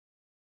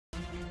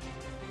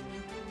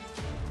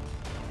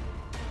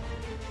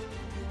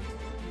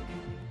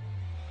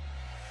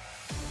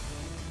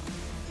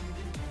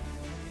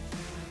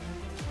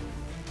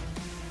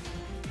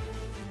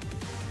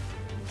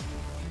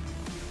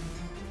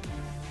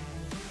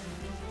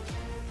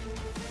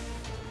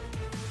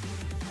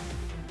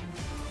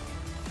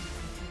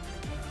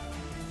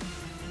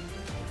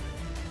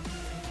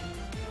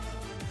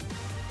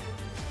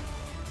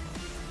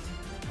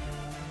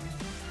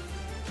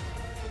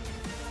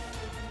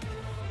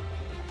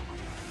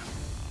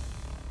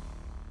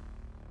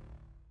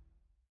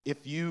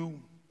If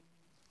you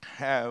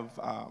have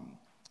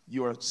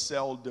your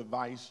cell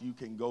device, you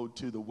can go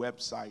to the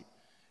website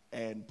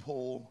and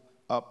pull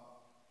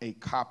up a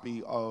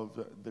copy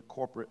of the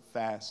corporate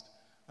fast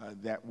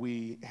that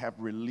we have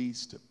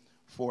released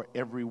for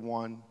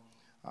everyone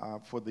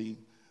for the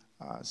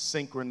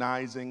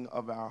synchronizing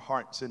of our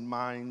hearts and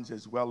minds,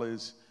 as well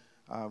as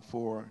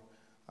for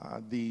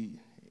the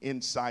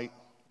insight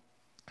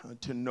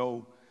to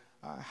know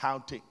how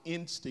to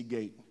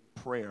instigate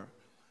prayer.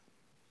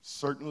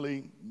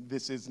 Certainly,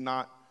 this is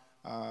not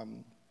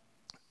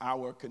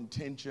our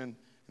contention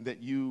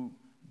that you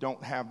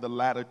don't have the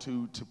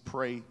latitude to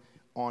pray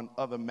on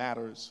other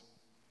matters,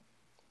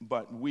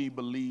 but we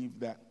believe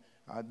that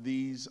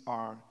these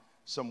are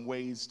some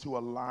ways to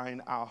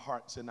align our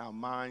hearts and our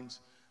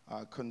minds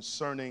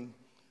concerning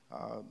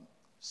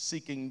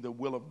seeking the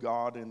will of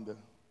God and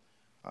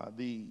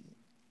the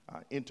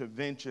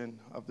intervention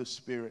of the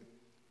Spirit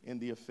in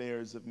the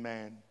affairs of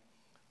man.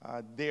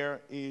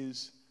 There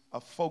is a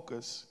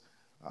focus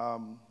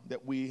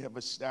that we have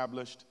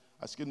established,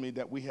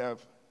 that we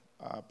have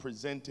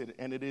presented,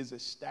 and it is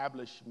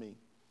establish me.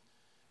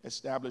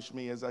 Establish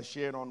me, as I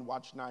shared on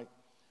Watch Night,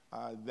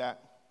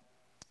 that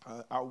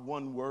our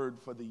one word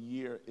for the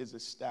year is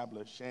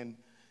establish. And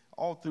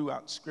all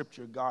throughout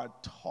Scripture, God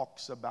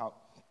talks about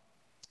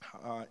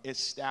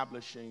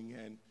establishing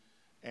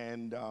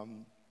and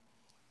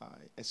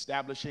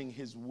establishing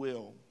His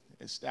will,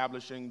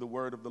 establishing the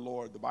word of the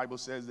Lord. The Bible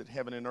says that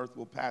heaven and earth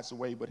will pass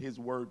away, but His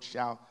word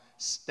shall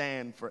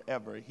stand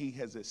forever. He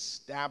has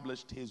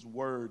established His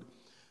word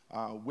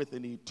with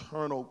an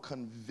eternal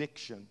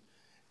conviction.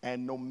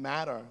 And no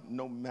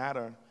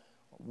matter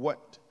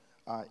what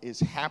is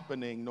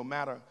happening, no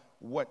matter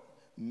what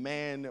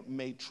man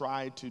may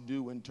try to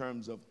do in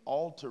terms of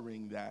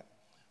altering that,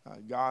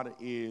 God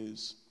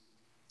is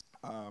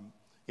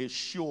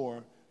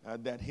sure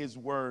that His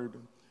word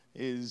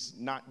is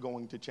not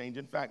going to change.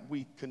 In fact,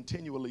 we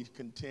continually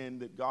contend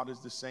that God is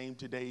the same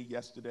today,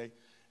 yesterday,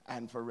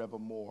 and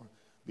forevermore,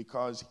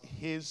 because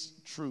His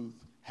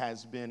truth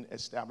has been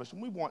established.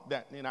 And we want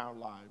that in our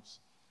lives.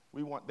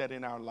 We want that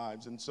in our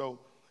lives. And so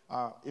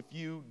if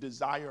you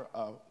desire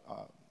a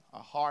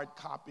hard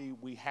copy,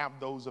 we have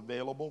those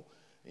available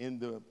in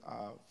the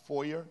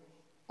foyer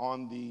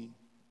on the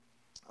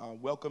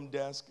welcome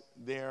desk.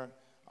 There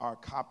are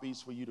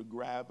copies for you to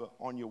grab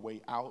on your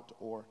way out,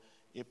 or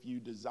if you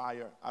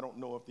desire, I don't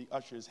know if the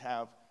ushers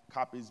have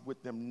copies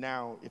with them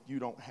now. If you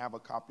don't have a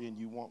copy and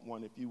you want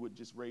one, if you would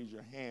just raise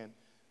your hand,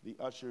 the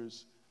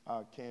ushers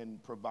can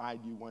provide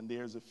you one.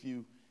 There's a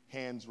few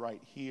hands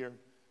right here.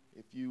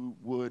 If you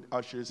would,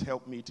 ushers,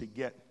 help me to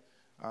get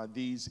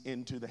these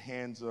into the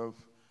hands of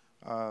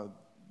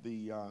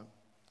the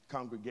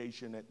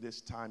congregation at this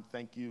time.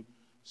 Thank you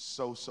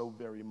so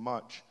very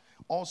much.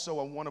 Also,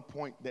 I want to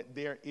point that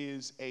there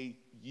is a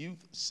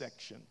youth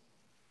section.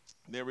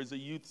 There is a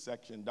youth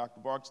section.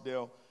 Dr.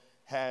 Barksdale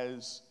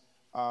has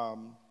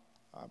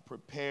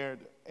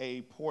prepared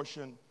a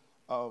portion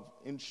of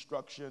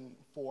instruction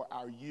for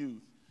our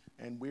youth,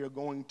 and we are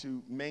going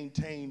to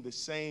maintain the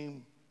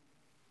same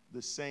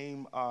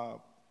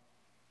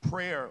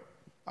prayer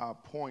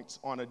points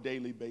on a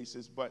daily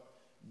basis, but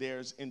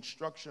there's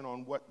instruction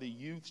on what the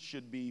youth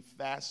should be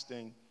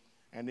fasting,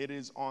 and it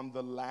is on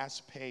the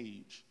last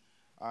page,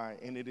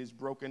 and it is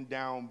broken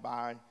down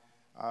by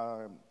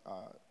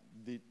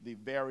the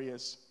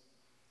various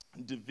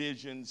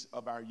divisions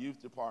of our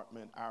youth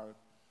department, our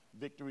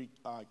Victory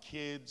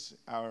Kids,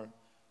 our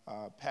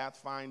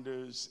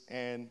Pathfinders,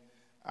 and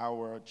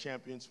our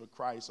Champions for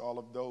Christ. All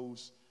of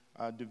those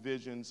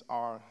divisions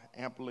are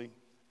amply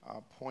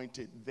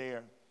pointed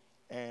there,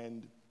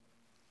 and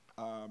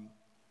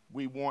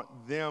we want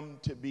them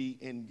to be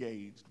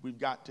engaged. We've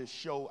got to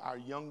show our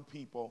young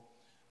people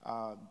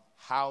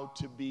how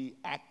to be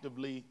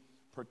actively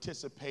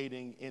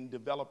participating in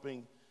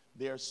developing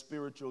their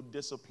spiritual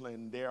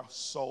discipline, their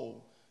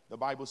soul. The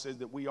Bible says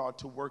that we are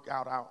to work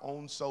out our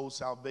own soul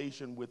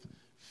salvation with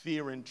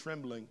fear and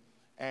trembling,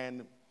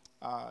 and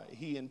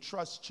He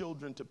entrusts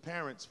children to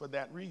parents for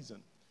that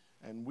reason.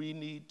 And we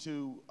need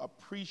to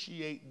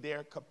appreciate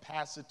their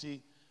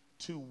capacity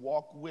to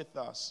walk with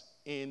us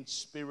in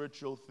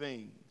spiritual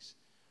things.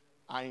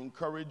 I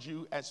encourage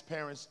you as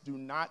parents, do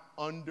not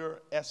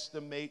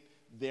underestimate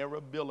their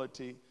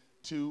ability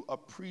to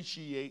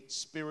appreciate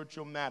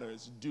spiritual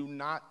matters. Do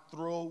not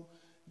throw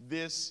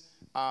this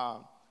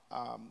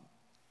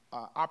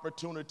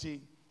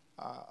opportunity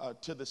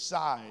to the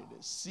side.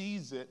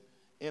 Seize it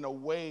in a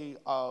way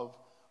of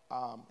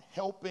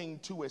helping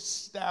to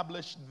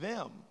establish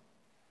them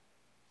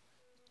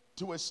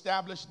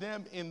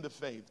in the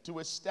faith, to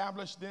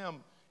establish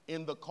them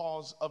in the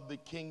cause of the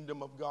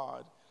kingdom of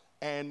God,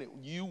 and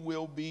you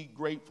will be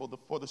grateful.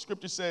 For the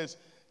scripture says,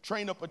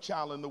 train up a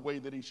child in the way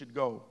that he should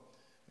go,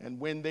 and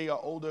when they are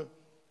older,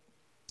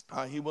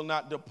 he will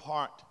not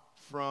depart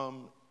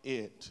from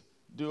it.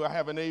 Do I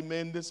have an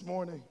amen this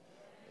morning?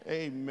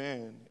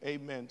 Amen.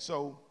 Amen.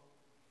 So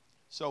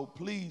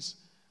please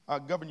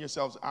govern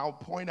yourselves. I'll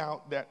point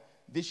out that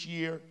this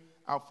year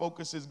our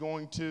focus is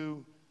going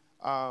to,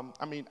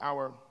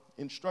 our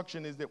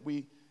instruction is that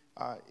we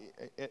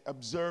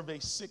observe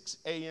a 6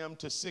 a.m.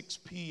 to 6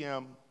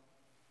 p.m.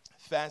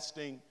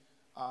 fasting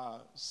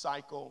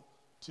cycle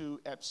to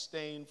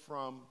abstain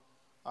from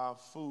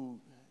food.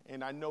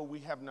 And I know we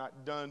have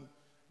not done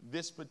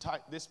this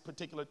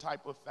particular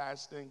type of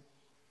fasting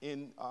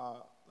in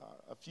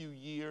a few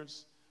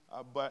years,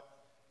 but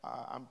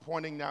I'm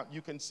pointing out,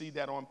 you can see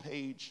that on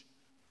page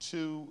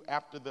 2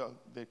 after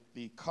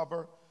the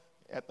cover.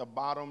 At the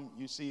bottom,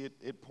 you see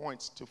it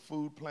points to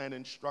food plan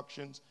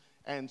instructions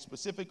and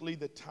specifically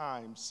the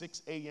time,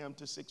 6 a.m.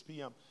 to 6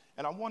 p.m.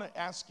 And I want to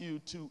ask you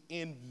to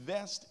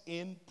invest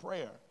in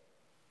prayer.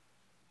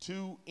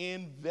 To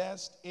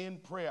invest in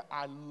prayer.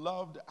 I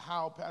loved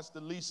how Pastor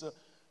Lisa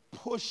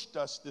pushed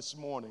us this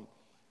morning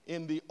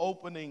in the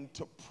opening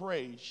to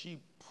pray. She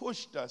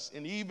pushed us,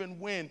 and even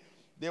when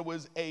there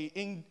was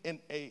an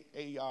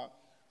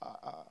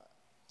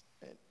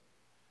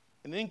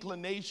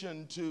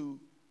inclination to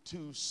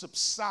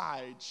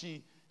subside,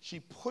 she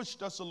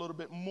pushed us a little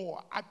bit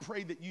more. I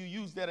pray that you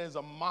use that as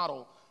a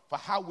model for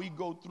how we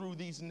go through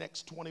these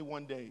next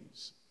 21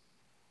 days.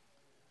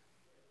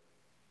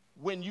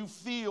 When you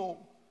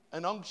feel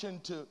an unction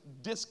to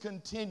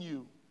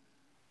discontinue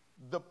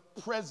the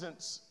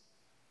presence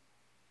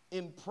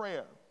in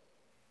prayer,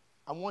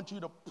 I want you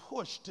to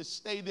push to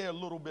stay there a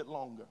little bit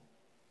longer.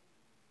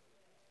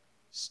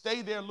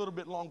 Stay there a little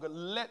bit longer.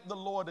 Let the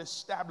Lord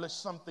establish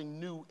something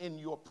new in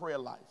your prayer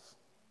life.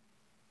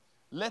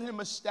 Let him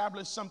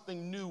establish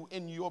something new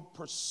in your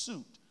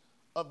pursuit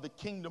of the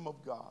kingdom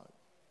of God.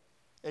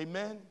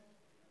 Amen?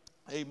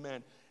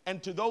 Amen.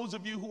 And to those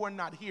of you who are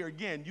not here,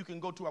 again, you can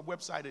go to our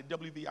website at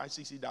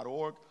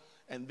WVICC.org,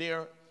 and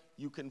there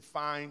you can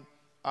find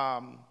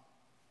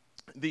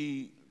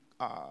the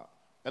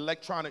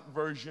electronic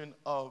version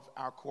of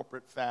our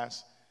corporate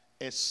fast,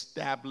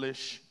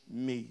 Establish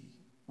Me.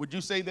 Would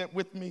you say that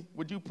with me?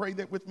 Would you pray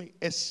that with me?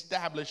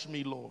 Establish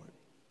me, Lord.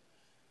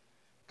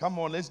 Come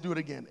on, let's do it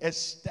again.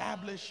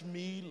 Establish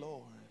me,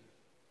 Lord.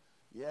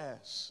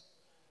 Yes.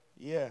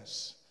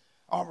 Yes.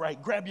 All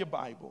right, grab your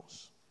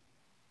Bibles.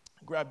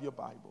 Grab your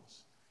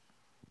Bibles.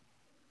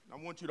 I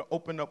want you to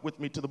open up with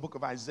me to the book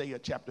of Isaiah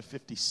chapter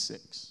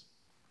 56.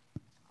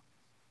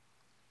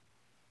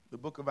 The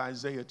book of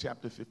Isaiah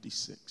chapter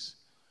 56.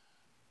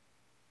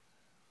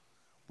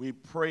 We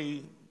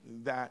pray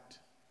that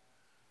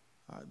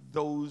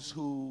those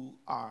who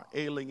are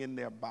ailing in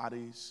their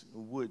bodies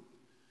would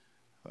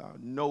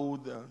know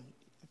the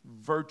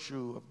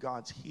virtue of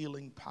God's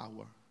healing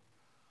power.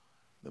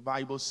 The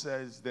Bible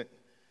says that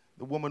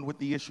the woman with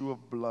the issue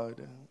of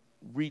blood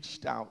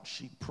reached out,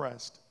 she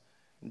pressed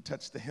and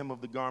touched the hem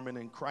of the garment,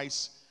 and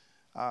Christ's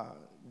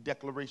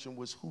declaration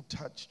was, "Who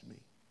touched me?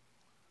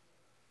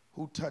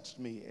 Who touched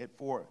me?"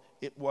 For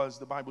it was,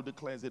 the Bible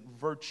declares, that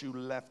virtue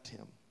left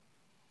him.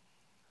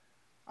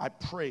 I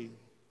pray,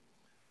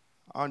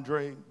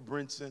 Andre,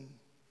 Brinson,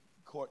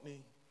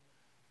 Courtney,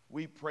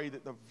 we pray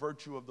that the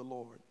virtue of the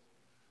Lord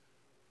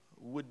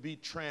would be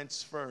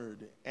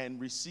transferred and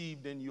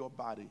received in your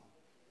body.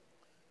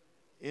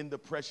 In the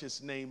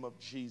precious name of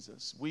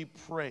Jesus, we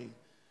pray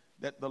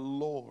that the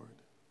Lord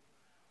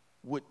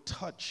would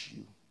touch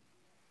you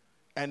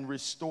and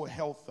restore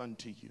health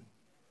unto you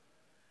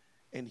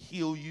and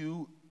heal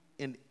you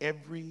in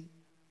every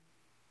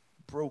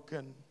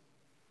broken,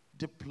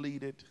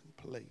 depleted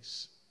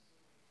place.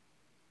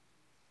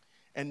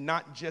 And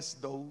not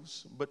just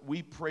those, but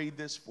we pray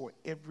this for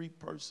every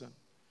person.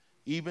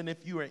 Even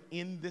if you are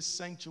in this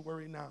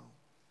sanctuary now,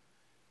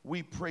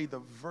 we pray the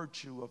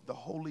virtue of the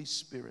Holy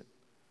Spirit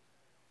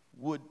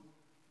would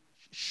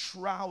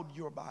shroud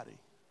your body.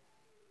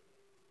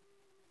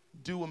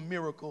 Do a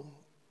miracle.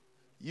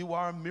 You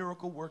are a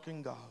miracle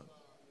working God.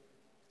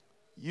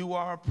 You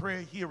are a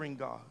prayer hearing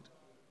God.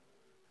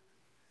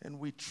 And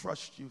we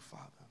trust you,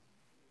 Father.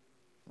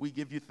 We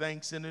give you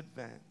thanks in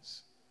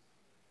advance.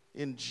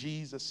 In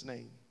Jesus'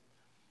 name,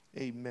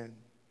 amen.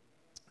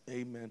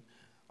 Amen.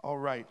 All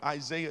right,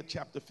 Isaiah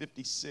chapter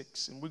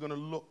 56, and we're going to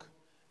look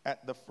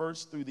at the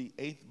 1st through the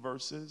 8th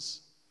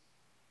verses.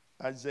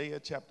 Isaiah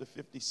chapter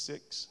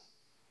 56,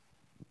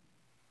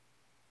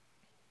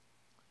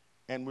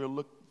 and we'll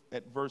look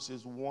at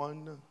verses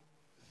 1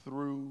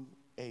 through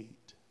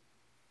 8.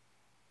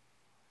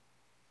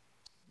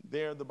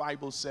 There the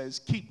Bible says,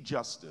 "Keep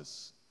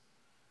justice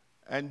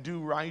and do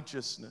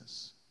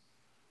righteousness,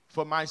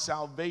 for my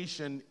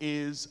salvation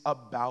is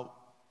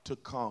about to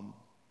come,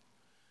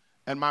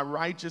 and my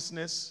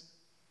righteousness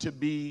to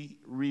be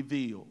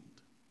revealed.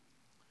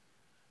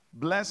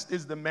 Blessed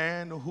is the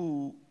man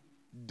who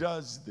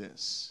does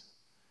this,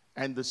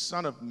 and the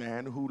Son of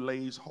Man who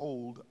lays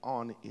hold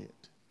on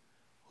it,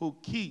 who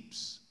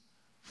keeps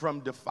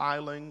from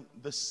defiling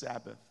the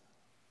Sabbath,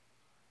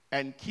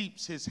 and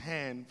keeps his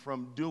hand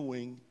from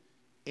doing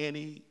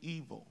any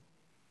evil.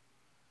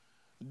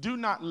 Do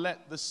not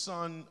let the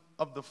son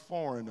of the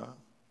foreigner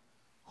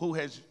who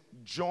has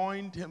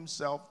joined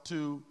himself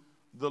to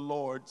the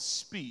Lord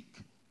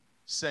speak,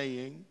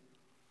 saying,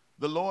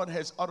 the Lord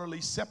has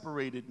utterly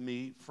separated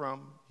me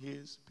from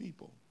his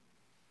people.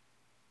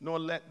 Nor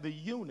let the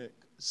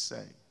eunuch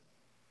say,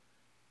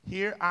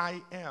 here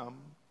I am,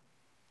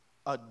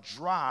 a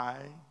dry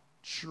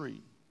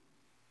tree.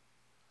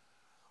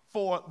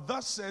 For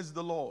thus says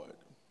the Lord,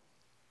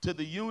 to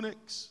the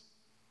eunuchs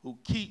who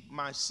keep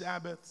my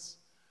Sabbaths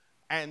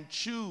and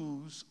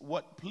choose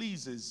what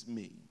pleases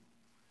me,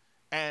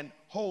 and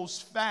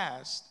holds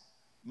fast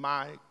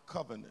my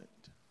covenant,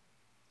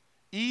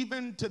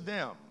 even to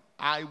them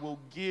I will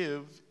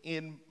give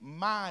in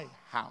my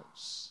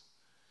house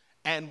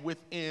and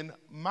within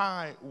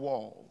my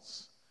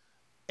walls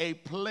a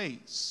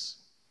place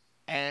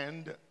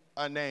and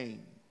a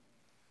name.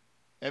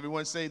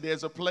 Everyone say,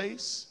 there's a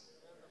place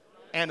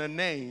and a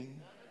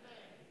name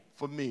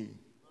for me,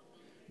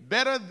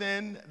 better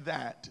than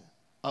that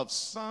of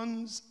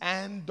sons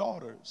and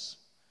daughters.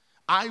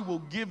 I will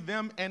give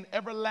them an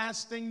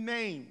everlasting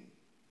name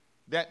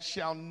that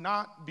shall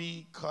not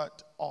be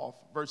cut off.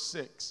 Verse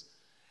 6.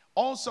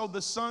 Also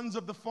the sons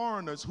of the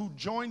foreigners who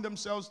join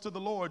themselves to the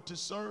Lord to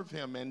serve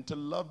him and to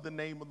love the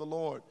name of the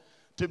Lord,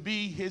 to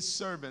be his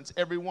servants,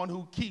 everyone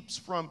who keeps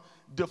from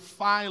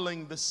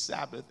defiling the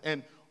Sabbath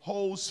and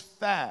holds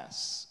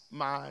fast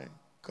my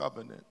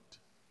covenant.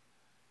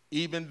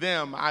 Even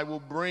them I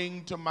will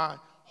bring to my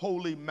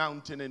holy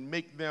mountain and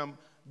make them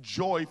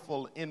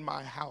joyful in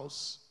my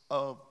house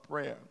of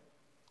prayer.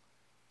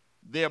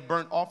 Their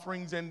burnt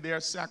offerings and their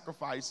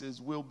sacrifices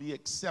will be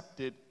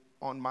accepted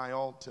on my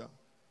altar.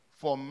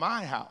 For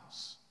my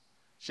house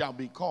shall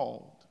be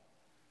called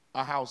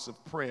a house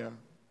of prayer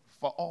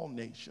for all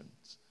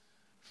nations.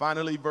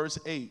 Finally, verse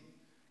 8,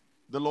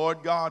 the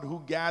Lord God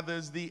who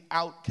gathers the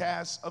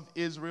outcasts of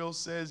Israel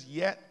says,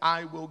 yet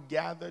I will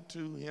gather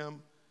to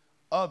him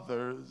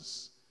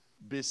others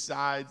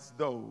besides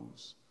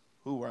those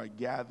who are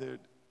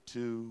gathered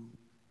to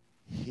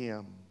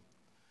him.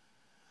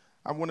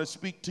 I want to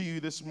speak to you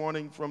this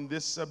morning from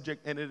this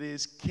subject, and it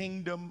is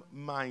kingdom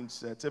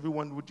mindsets.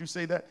 Everyone, would you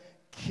say that?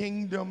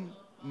 Kingdom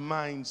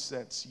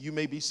mindsets. You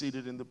may be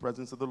seated in the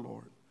presence of the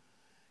Lord.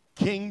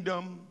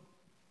 Kingdom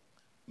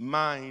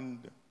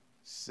mindsets.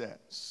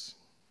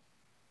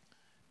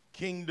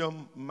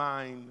 Kingdom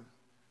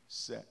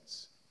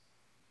mindsets.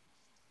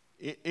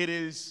 It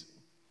is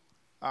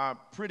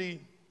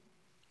pretty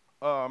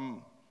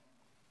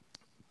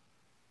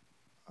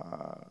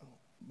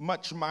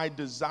much my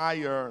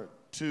desire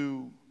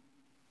to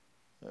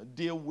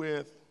deal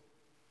with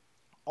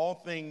all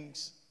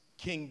things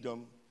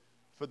kingdom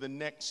for the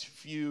next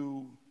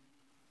few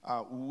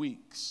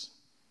weeks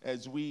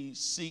as we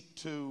seek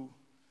to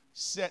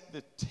set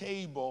the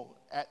table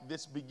at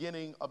this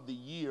beginning of the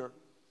year.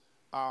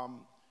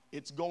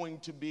 It's going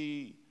to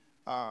be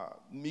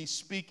me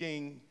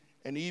speaking,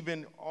 and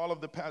even all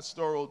of the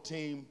pastoral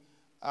team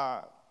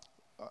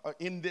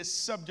in this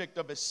subject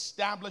of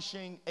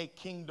establishing a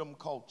kingdom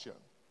culture.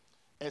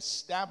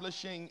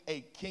 Establishing a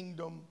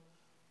kingdom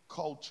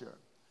culture.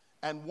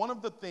 And one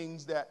of the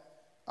things that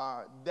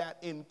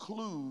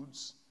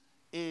includes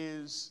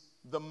is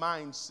the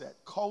mindset.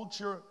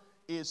 Culture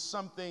is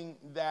something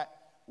that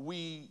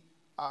we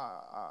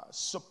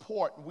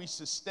support, we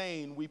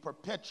sustain, we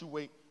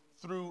perpetuate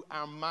through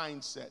our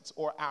mindsets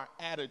or our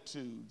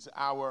attitudes,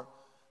 our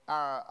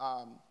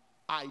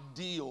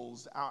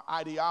ideals, our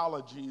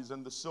ideologies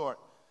and the sort.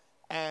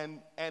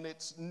 And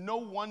it's no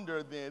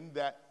wonder then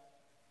that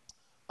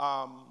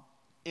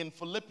in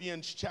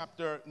Philippians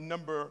chapter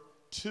number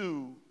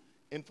 2,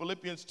 in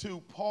Philippians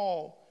 2,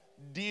 Paul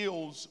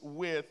deals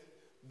with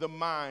the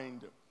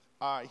mind.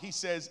 He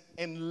says,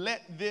 and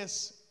let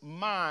this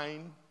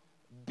mind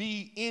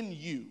be in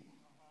you,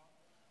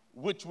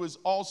 which was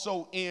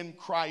also in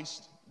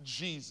Christ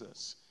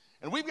Jesus.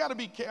 And we've got to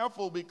be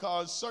careful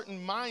because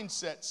certain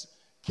mindsets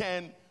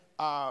can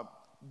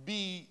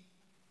be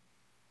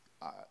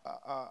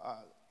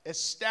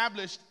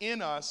established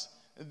in us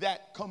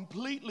that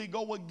completely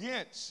go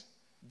against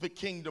the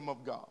kingdom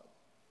of God.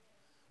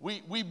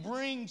 We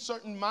bring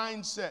certain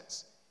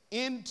mindsets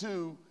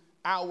into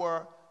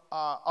our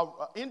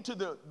into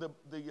the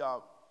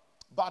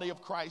body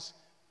of Christ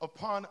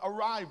upon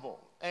arrival,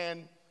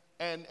 and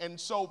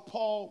so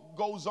Paul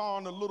goes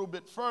on a little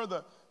bit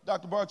further,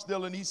 Dr.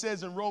 Barksdale, and he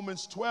says in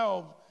Romans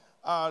 12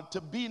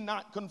 to be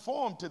not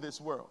conformed to this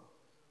world,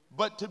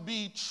 but to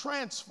be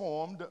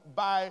transformed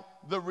by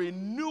the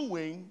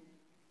renewing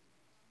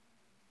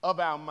of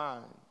our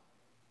mind.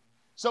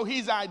 So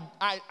he's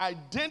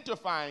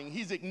identifying,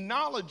 he's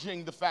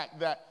acknowledging the fact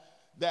that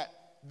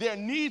there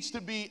needs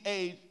to be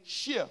a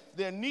shift.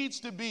 There needs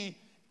to be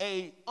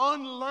a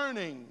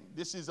unlearning.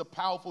 This is a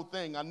powerful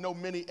thing. I know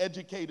many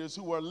educators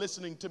who are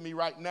listening to me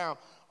right now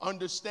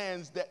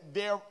understands that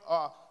there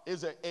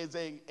is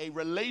a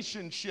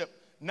relationship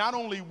not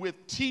only with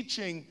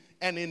teaching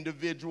an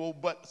individual,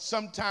 but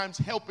sometimes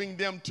helping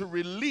them to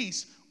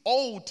release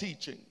old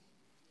teaching,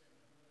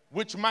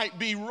 which might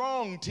be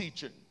wrong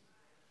teaching,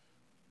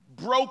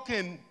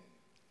 broken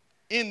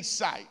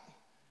insight,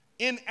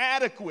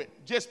 inadequate,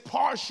 just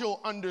partial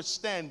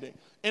understanding,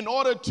 in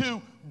order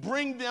to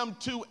bring them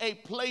to a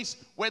place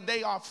where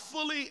they are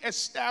fully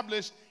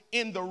established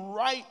in the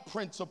right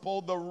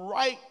principle, the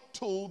right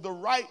tool, the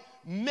right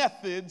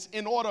methods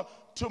in order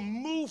to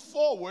move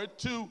forward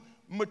to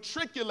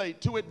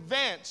matriculate, to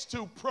advance,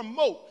 to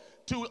promote,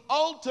 to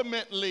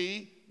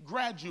ultimately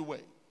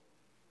graduate.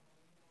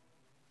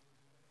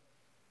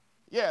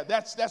 Yeah,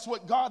 that's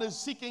what God is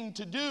seeking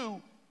to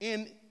do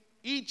in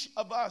each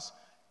of us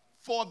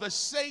for the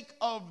sake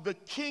of the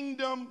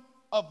kingdom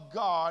of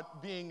God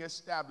being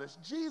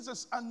established.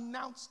 Jesus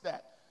announced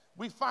that.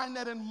 We find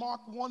that in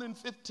Mark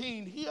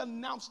 1:15. He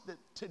announced that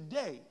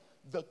today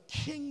the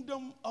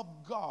kingdom of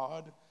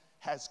God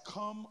has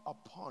come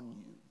upon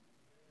you.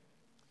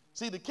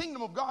 See, the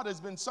kingdom of God has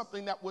been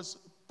something that was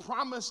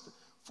promised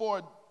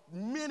for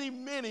many,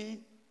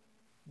 many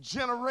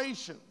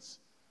generations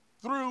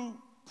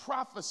through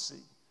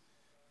prophecy.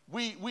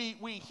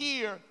 We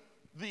hear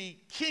the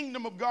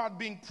kingdom of God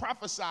being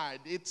prophesied.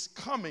 It's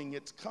coming,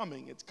 it's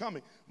coming, it's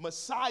coming.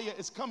 Messiah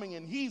is coming,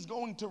 and he's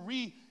going to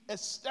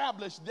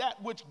reestablish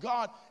that which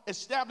God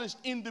established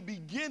in the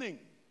beginning.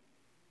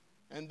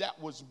 And that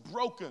was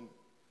broken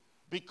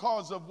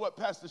because of what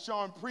Pastor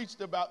Sean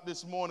preached about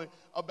this morning,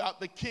 about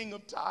the king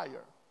of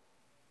Tyre.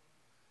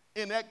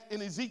 In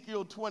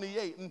Ezekiel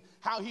 28, and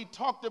how he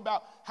talked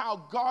about how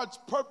God's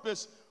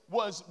purpose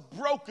was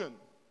broken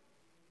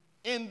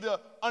in the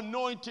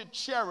anointed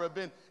cherub,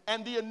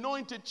 and the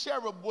anointed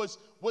cherub was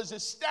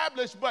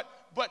established, but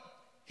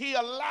he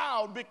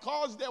allowed,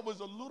 because there was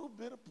a little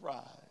bit of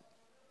pride.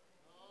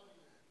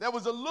 There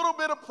was a little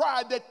bit of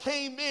pride that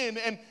came in,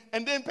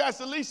 and then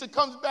Pastor Lisa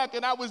comes back,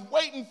 and I was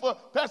waiting for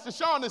Pastor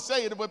Sean to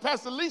say it, but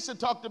Pastor Lisa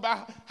talked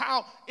about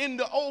how in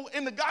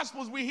the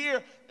Gospels we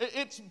hear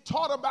it's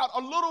taught about a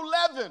little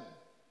leaven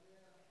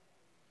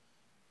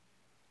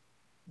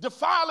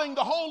defiling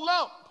the whole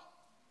lump.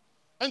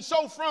 And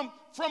so from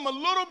a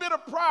little bit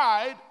of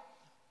pride,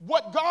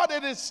 what God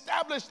had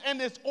established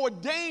and is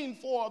ordained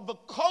for the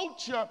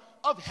culture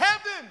of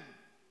heaven,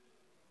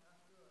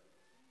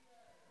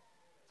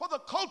 for the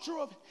culture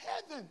of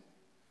heaven,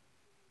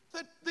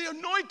 that the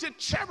anointed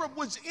cherub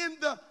was in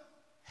the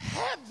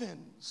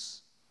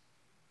heavens.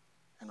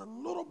 And a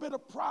little bit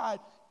of pride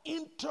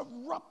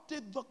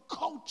interrupted the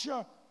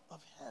culture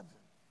of heaven.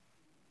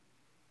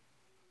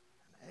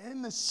 And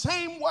in the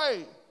same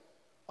way,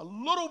 a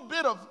little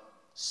bit of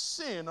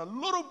sin, a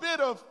little bit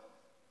of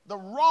the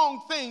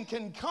wrong thing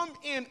can come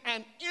in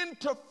and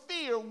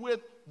interfere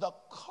with the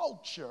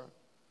culture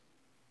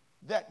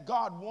that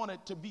God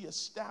wanted to be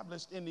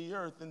established in the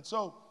earth. And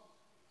so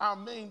our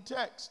main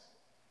text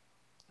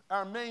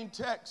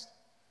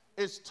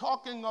is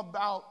talking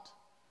about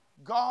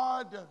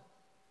God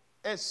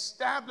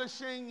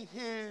establishing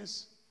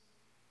his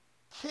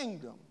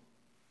kingdom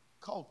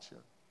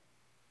culture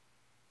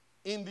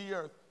in the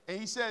earth. And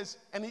he says,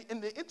 and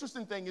the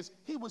interesting thing is,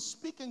 he was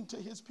speaking to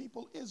his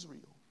people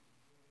Israel.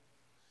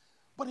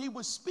 But he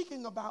was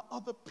speaking about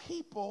other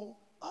people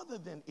other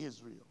than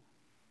Israel.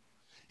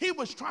 He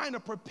was trying to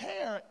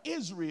prepare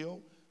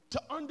Israel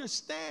to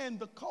understand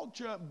the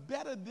culture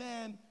better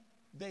than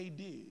they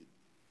did.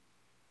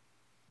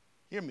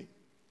 Hear me.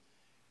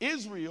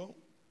 Israel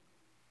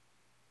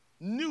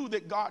knew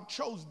that God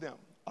chose them,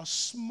 a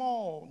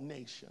small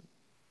nation.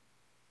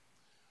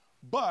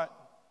 But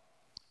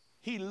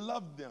he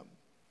loved them.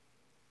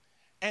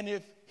 And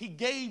if he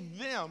gave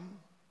them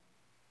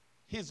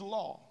his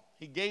law,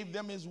 he gave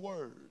them his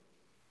word.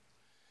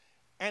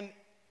 And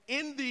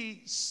in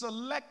the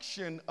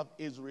selection of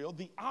Israel,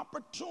 the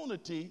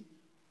opportunity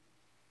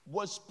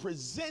was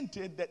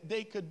presented that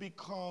they could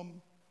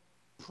become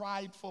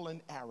prideful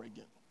and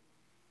arrogant,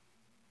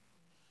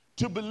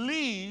 to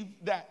believe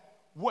that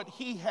what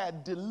he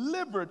had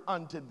delivered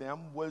unto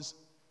them was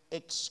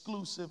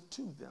exclusive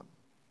to them.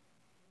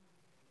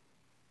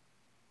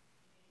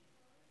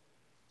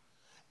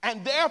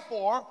 And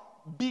therefore,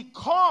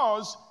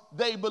 because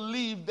they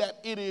believed that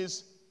it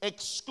is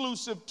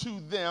exclusive to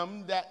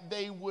them, that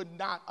they would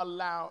not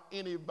allow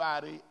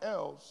anybody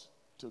else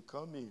to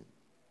come in.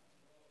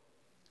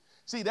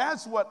 See,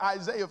 that's what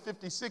Isaiah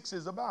 56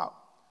 is about.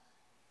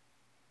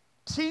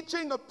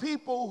 Teaching a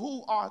people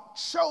who are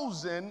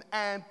chosen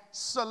and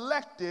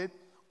selected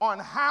on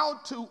how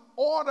to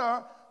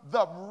order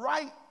the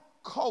right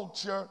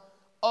culture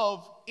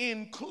of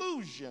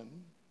inclusion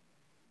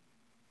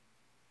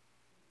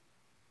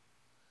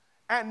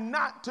and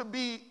not to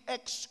be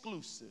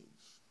exclusive.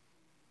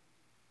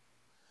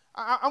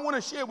 I want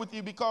to share with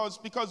you because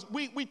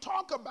we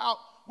talk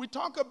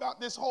about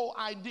this whole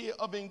idea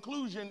of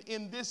inclusion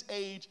in this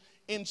age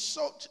in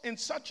such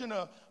an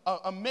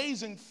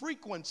amazing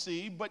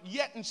frequency, but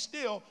yet and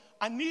still,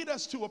 I need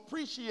us to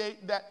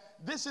appreciate that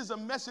this is a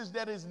message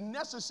that is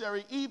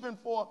necessary even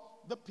for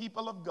the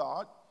people of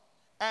God.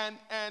 And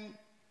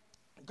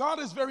God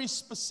is very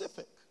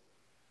specific.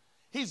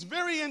 He's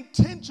very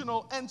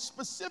intentional and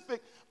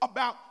specific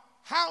about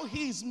how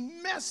he's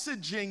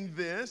messaging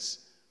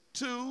this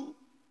to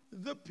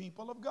the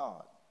people of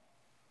God.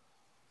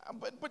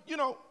 But you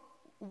know,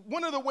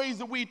 one of the ways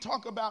that we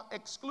talk about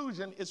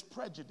exclusion is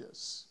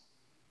prejudice.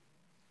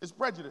 It's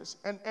prejudice.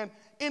 And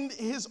in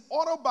his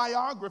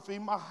autobiography,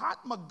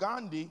 Mahatma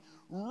Gandhi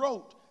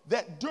wrote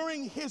that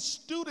during his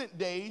student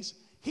days,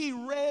 he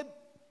read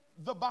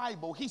the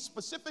Bible. He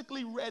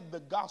specifically read the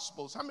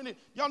Gospels. How many,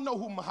 y'all know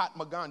who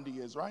Mahatma Gandhi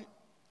is, right?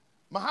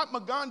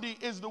 Mahatma Gandhi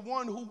is the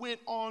one who went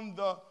on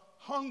the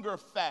hunger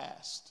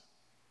fast.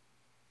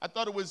 I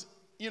thought it was,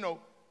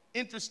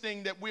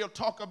 interesting that we'll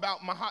talk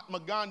about Mahatma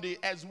Gandhi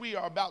as we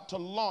are about to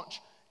launch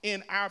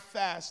in our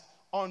fast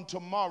on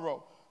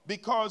tomorrow,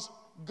 because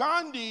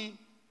Gandhi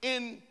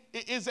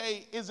is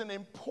an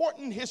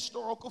important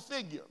historical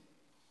figure.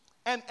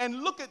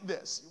 And look at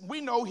this. We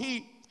know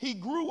he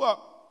grew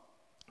up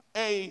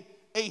a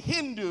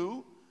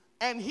Hindu,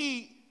 and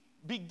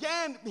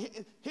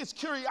his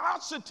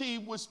curiosity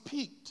was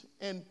piqued,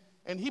 and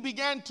he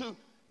began to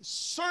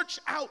search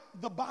out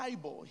the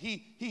Bible.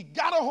 He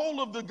got a hold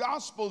of the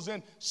Gospels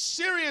and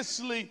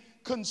seriously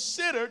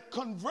considered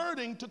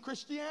converting to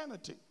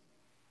Christianity.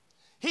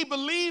 He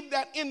believed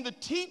that in the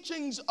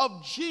teachings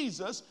of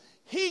Jesus,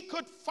 he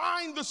could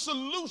find the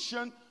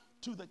solution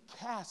to the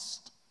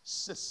caste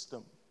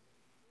system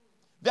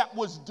that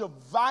was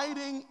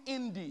dividing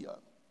India.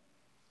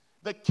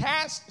 The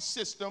caste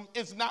system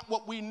is not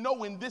what we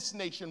know in this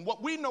nation.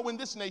 What we know in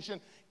this nation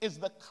is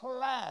the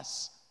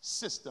class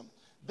system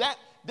that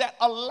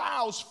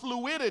allows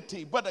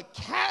fluidity, but a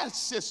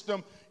caste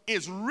system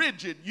is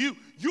rigid. You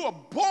are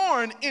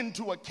born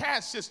into a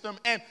caste system,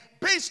 and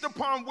based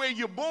upon where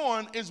you're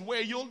born is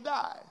where you'll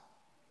die.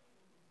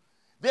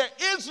 There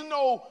is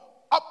no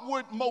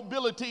upward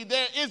mobility.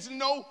 There is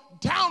no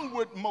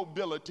downward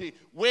mobility.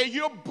 Where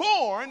you're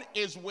born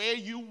is where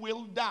you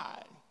will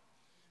die.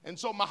 And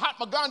so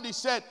Mahatma Gandhi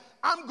said,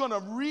 I'm going to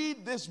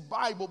read this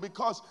Bible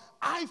because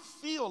I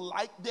feel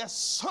like there's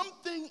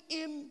something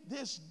in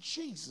this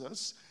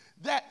Jesus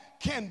that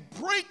can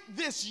break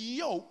this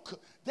yoke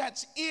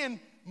that's in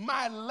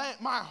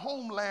my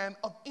homeland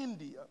of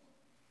India.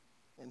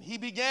 And he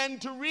began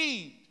to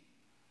read,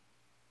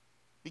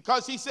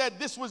 because he said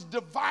this was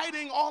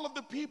dividing all of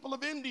the people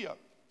of India.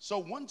 So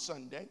one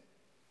Sunday,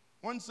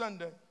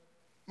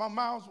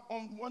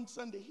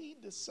 he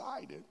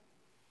decided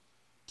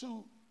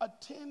to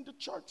attend a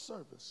church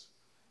service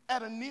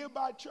at a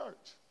nearby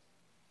church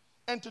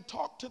and to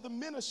talk to the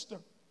minister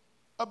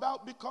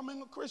about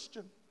becoming a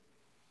Christian.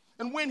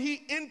 And when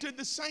he entered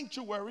the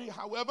sanctuary,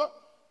 however,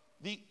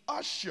 the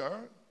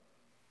ushers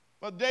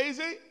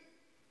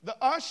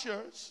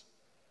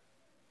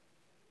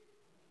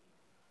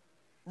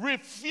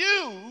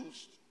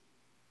refused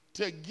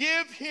to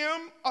give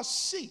him a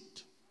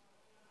seat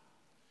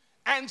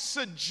and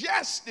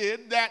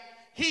suggested that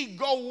he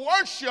go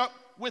worship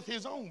with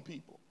his own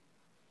people.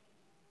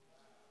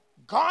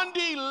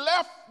 Gandhi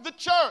left the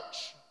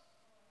church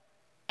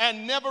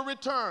and never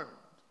returned.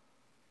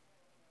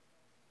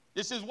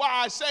 This is why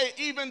I say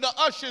even the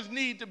ushers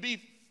need to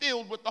be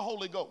filled with the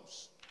Holy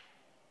Ghost.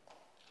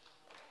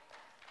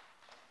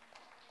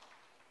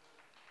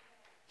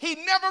 He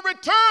never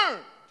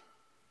returned.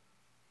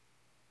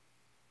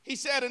 He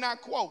said, and I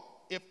quote,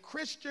 if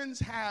Christians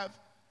have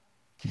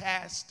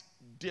caste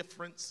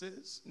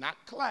differences,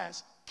 not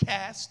class,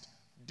 caste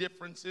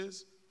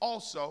differences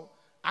also,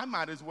 I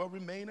might as well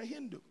remain a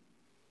Hindu.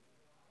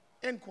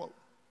 End quote.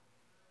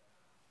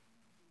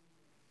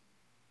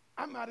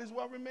 I might as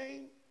well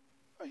remain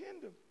a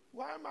Hindu.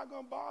 Why am I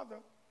going to bother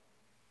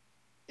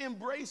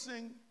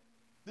embracing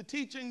the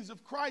teachings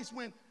of Christ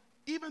when,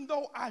 even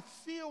though I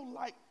feel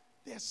like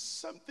there's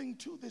something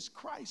to this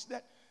Christ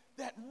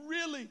that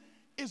really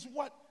is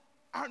what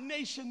our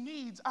nation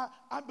needs,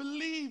 I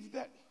believe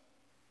that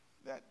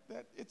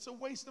it's a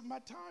waste of my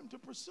time to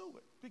pursue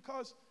it,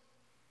 because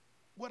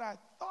what I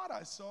thought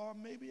I saw,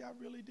 maybe I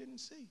really didn't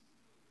see.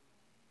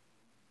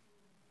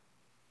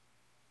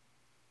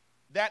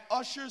 That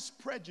usher's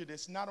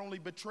prejudice not only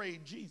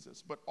betrayed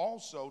Jesus, but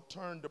also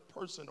turned a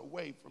person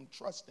away from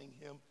trusting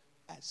him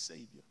as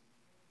Savior.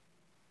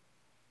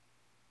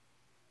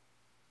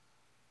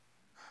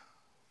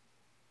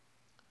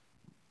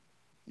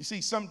 You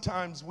see,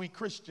 sometimes we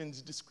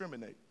Christians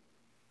discriminate.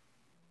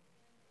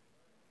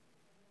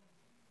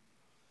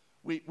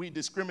 We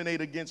discriminate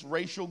against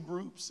racial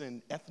groups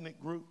and ethnic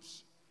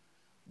groups.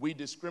 We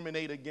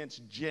discriminate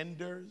against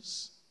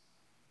genders.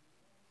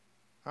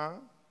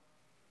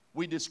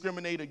 We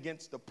discriminate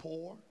against the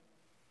poor.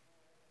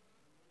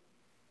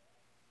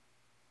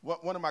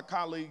 One of my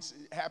colleagues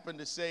happened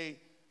to say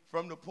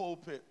from the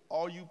pulpit,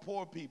 all you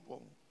poor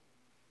people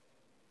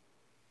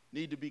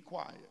need to be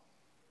quiet,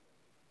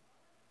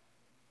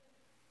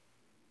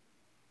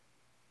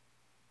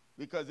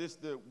 because it's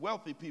the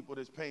wealthy people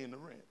that's paying the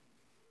rent.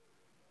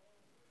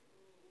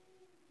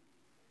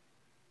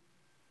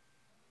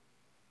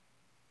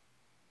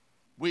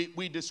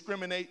 We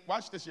discriminate.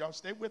 Watch this, y'all.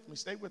 Stay with me.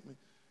 Stay with me.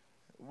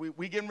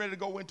 We getting ready to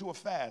go into a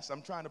fast.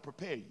 I'm trying to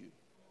prepare you.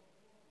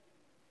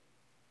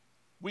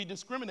 We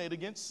discriminate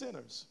against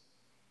sinners.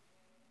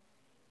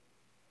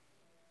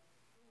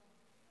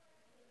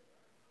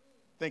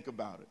 Think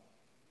about it.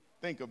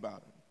 Think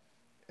about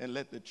it. And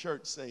let the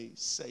church say,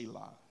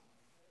 Selah.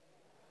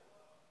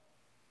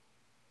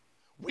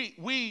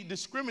 We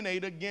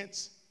discriminate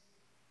against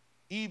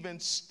even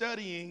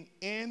studying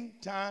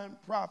end-time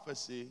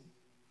prophecy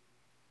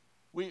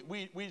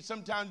We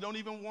sometimes don't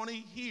even want to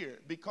hear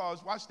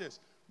because, watch this,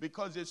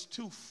 because it's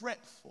too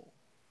fretful.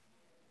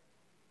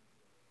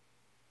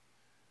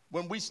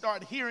 When we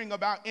start hearing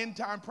about end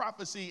time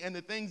prophecy and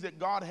the things that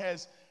God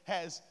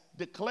has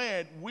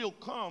declared will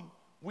come,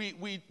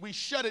 we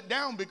shut it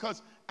down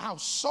because our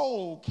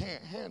soul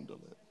can't handle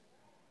it.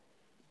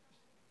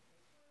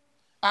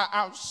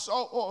 Our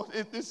soul,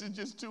 if this is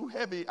just too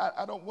heavy,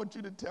 I don't want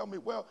you to tell me,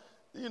 well,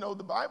 you know,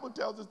 the Bible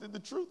tells us that the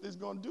truth is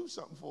going to do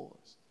something for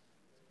us.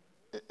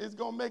 It's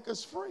going to make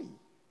us free.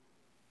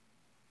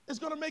 It's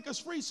going to make us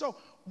free. So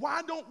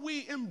why don't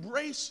we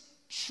embrace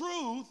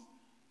truth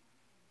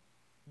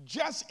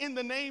just in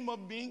the name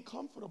of being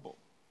comfortable?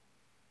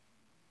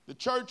 The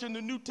church and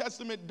the New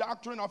Testament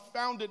doctrine are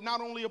founded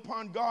not only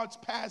upon God's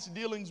past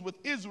dealings with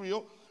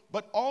Israel,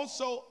 but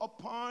also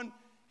upon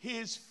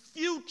his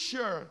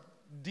future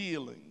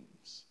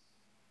dealings.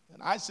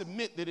 And I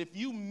submit that if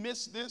you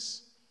miss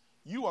this,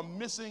 you are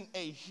missing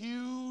a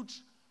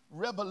huge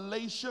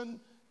revelation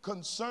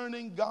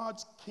concerning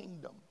God's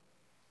kingdom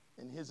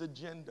and his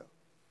agenda.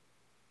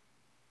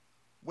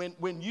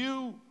 When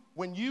you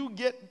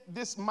get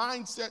this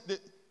mindset that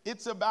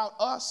it's about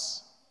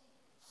us,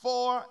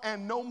 for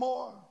and no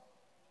more,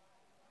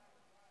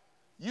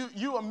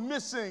 you are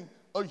missing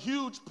a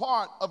huge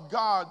part of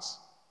God's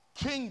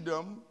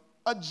kingdom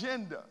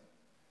agenda.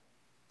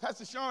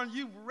 Pastor Sean,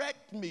 you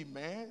wrecked me,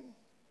 man.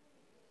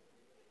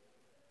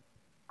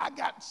 I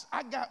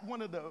got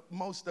one of the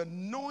most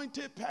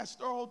anointed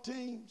pastoral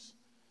teams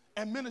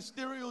and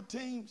ministerial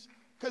teams,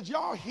 because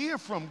y'all hear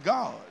from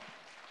God.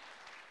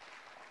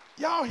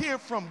 Y'all hear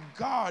from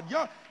God.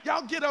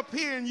 Y'all get up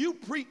here and you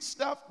preach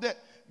stuff that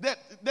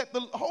the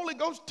Holy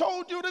Ghost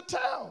told you to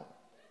tell.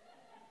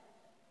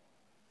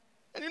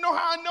 And you know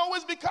how I know?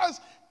 It's because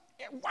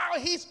while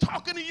he's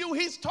talking to you,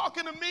 he's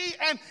talking to me,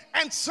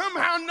 and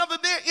somehow or another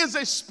there is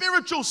a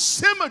spiritual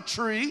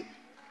symmetry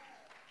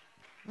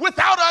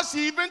without us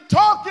even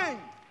talking.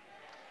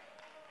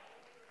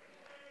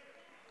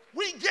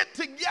 We get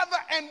together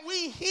and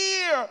we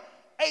hear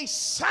a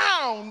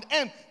sound,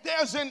 and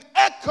there's an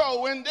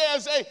echo, and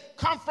there's a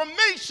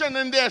confirmation,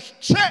 and there's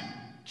check,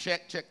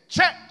 check, check,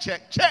 check,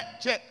 check, check,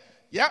 check.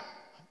 Yep.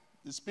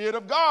 The Spirit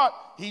of God,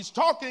 he's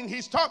talking,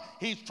 he's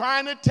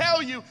trying to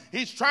tell you,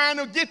 he's trying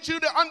to get you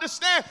to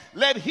understand.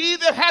 Let he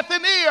that hath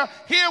an ear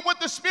hear what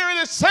the Spirit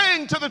is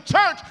saying to the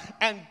church,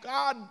 and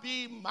God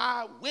be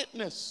my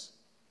witness.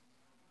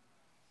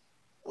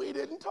 We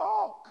didn't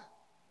talk,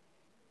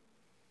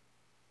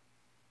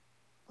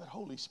 but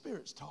Holy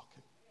Spirit's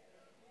talking.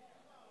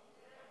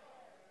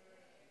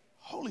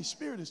 Holy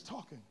Spirit is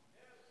talking.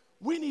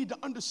 We need to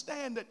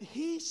understand that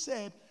he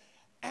said,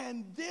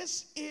 and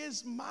this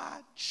is my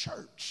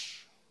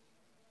church,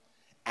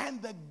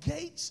 and the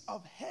gates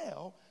of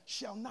hell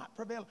shall not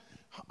prevail.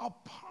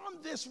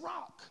 Upon this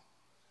rock,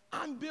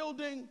 I'm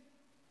building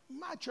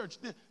my church.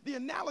 The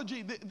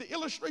analogy, the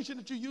illustration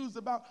that you used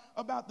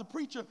about the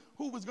preacher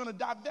who was going to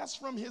divest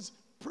from his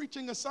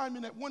preaching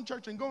assignment at one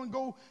church and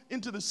go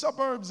into the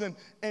suburbs and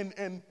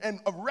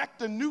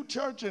erect a new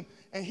church, and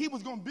he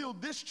was going to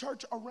build this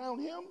church around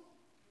him.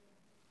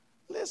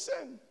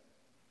 Listen,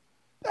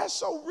 that's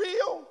so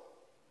real.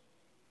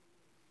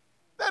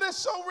 That is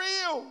so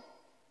real.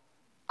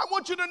 I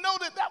want you to know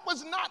that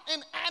was not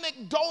an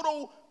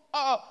anecdotal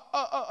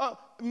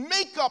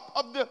makeup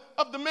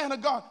of the man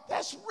of God.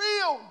 That's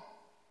real.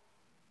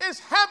 It's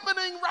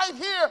happening right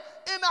here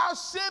in our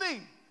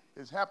city.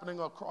 It's happening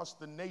across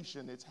the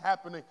nation. It's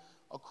happening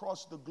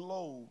across the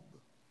globe.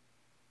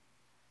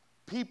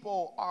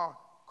 People are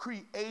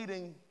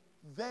creating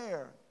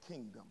their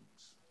kingdoms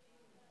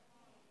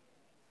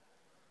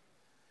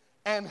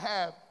and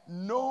have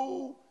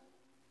no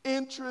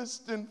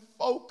interest and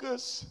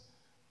focus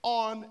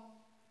on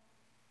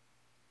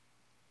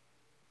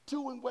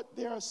doing what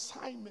their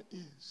assignment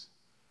is,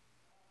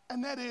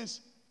 and that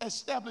is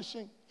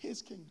establishing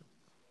his kingdom.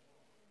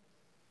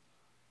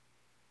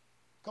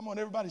 Come on,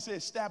 everybody say,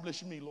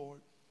 establish me, Lord,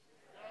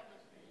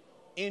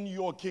 in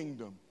your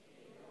kingdom.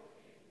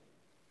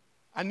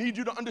 I need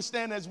you to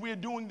understand, as we're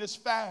doing this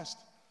fast,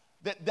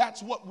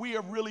 that's what we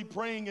are really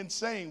praying and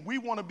saying. We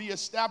want to be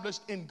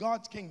established in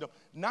God's kingdom,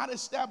 not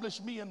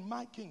establish me in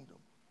my kingdom.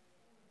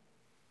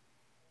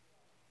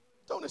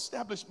 Don't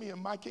establish me in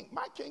my kingdom.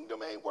 My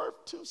kingdom ain't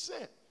worth 2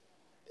 cents.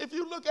 If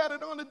you look at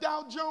it on the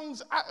Dow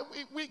Jones,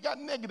 we got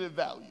negative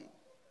value.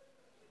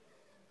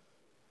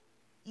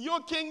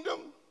 Your kingdom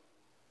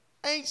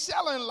ain't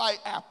selling like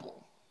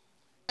Apple.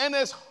 And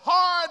as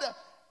hard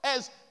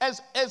as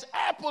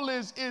Apple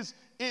is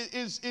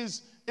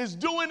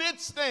doing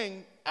its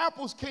thing,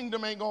 Apple's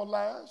kingdom ain't gonna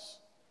last.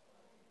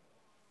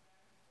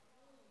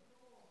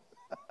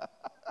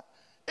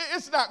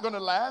 It's not gonna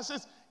last.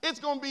 It's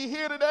gonna be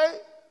here today,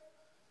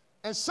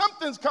 and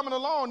something's coming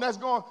along that's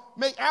gonna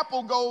make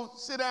Apple go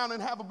sit down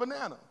and have a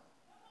banana.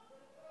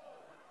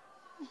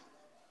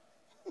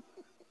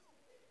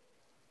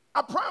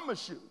 I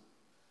promise you.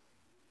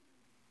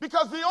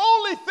 Because the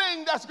only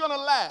thing that's going to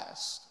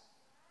last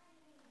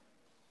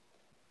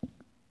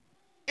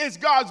is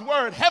God's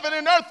word. Heaven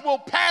and earth will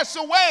pass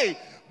away,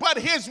 but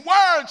his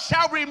word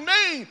shall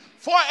remain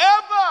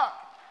forever.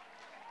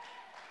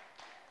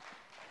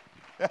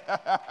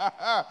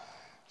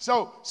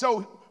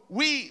 So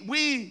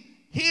we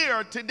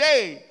here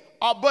today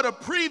are but a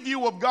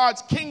preview of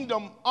God's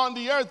kingdom on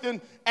the earth,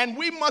 and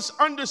we must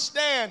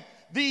understand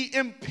the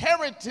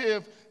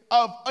imperative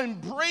of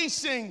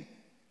embracing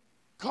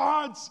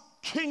God's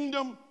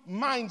kingdom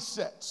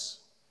mindsets.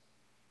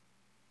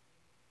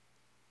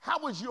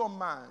 How is your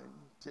mind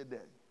today?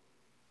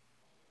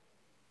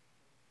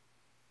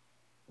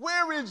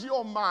 Where is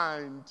your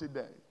mind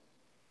today?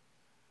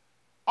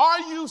 Are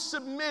you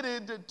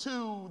submitted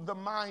to the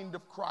mind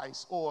of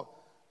Christ, or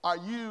are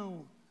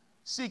you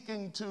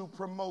seeking to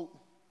promote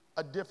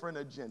a different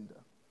agenda?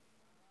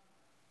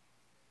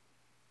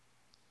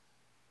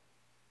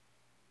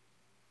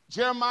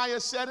 Jeremiah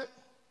said it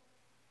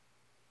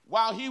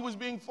while he was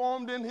being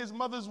formed in his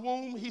mother's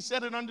womb. He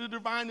said it under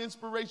divine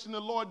inspiration. The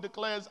Lord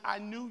declares, I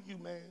knew you,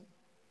 man.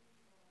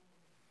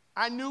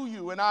 I knew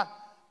you, and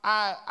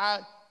I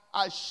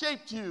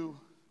shaped you,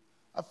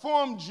 I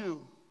formed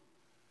you,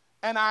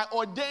 and I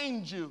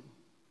ordained you.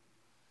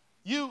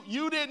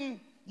 You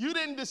didn't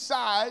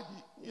decide,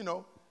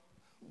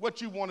 what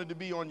you wanted to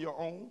be on your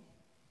own.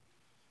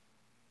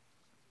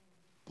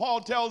 Paul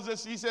tells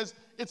us, he says,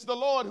 it's the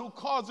Lord who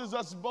causes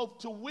us both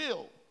to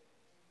will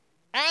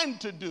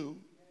and to do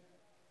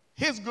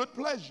his good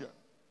pleasure.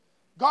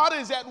 God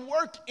is at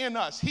work in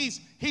us.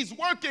 He's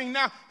working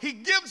now. He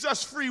gives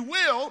us free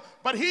will,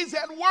 but he's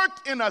at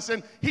work in us,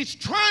 and he's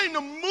trying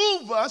to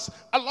move us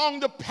along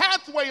the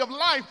pathway of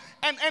life.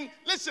 And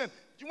listen,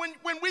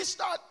 when we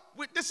start,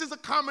 this is a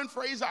common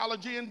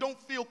phraseology, and don't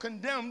feel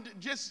condemned.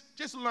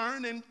 Just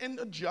learn and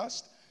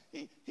adjust.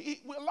 A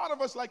lot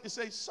of us like to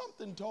say,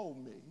 something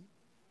told me.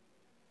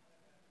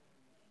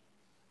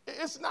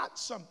 It's not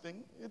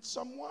something, it's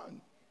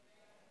someone.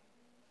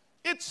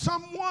 It's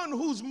someone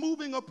who's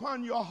moving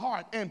upon your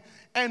heart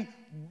and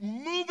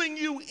moving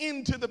you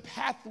into the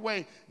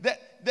pathway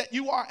that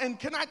you are. And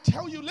can I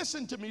tell you,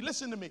 listen to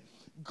me.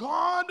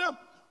 God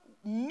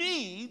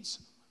needs,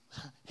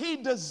 he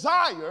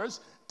desires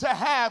to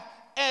have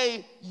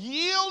a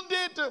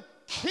yielded,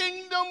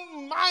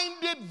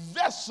 kingdom-minded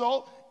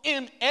vessel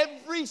in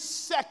every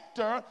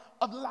sector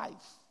of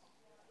life.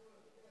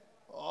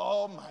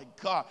 Oh my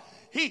God.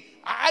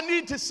 I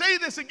need to say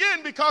this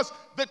again, because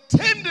the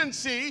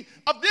tendency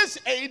of this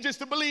age is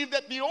to believe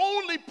that the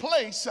only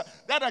place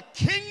that a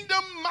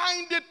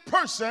kingdom-minded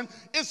person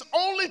is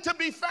only to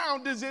be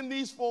found is in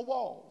these four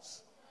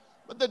walls.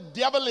 But the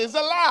devil is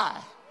a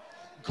lie.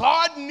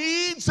 God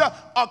needs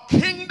a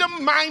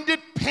kingdom-minded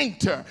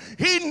painter.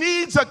 He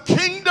needs a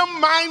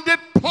kingdom-minded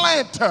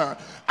planter.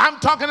 I'm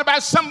talking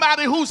about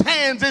somebody whose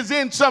hands is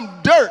in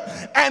some dirt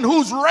and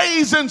who's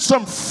raising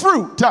some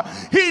fruit.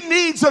 He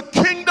needs a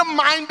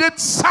kingdom-minded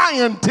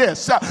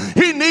scientist.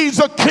 He needs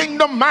a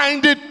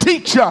kingdom-minded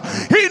teacher.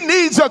 He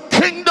needs a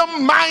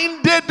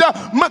kingdom-minded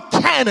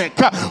mechanic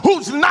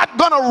who's not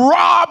going to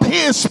rob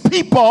his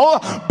people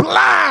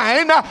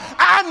blind.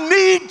 I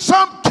need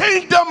some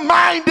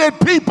kingdom-minded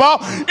people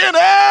in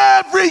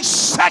every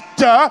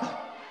sector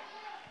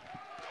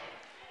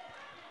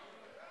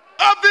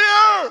of the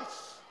earth.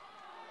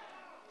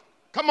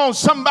 Come on,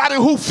 somebody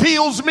who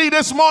feels me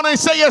this morning,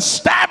 say,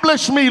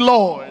 establish me,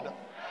 Lord.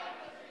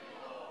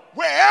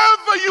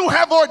 Wherever you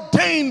have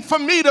ordained for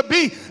me to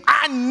be,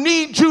 I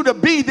need you to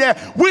be there.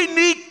 We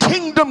need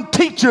kingdom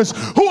teachers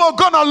who are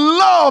going to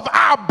love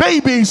our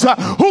babies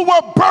who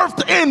were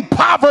birthed in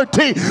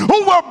poverty,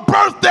 who were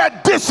birthed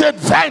at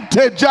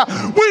disadvantage.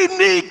 We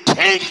need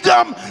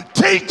kingdom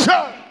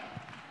teachers.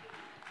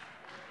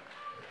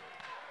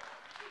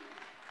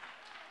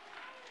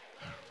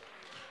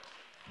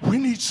 We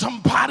need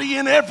somebody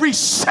in every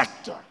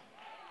sector.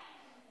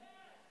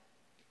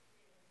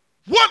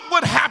 What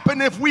would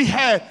happen if we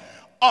had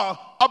a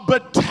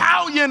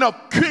battalion of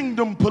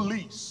kingdom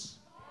police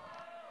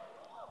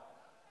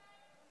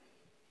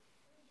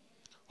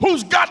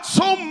who's got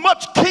so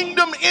much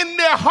kingdom in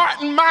their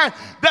heart and mind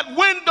that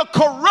when the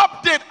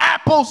corrupted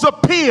apples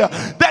appear,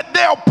 that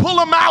they'll pull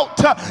them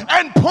out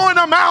and point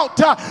them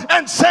out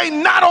and say,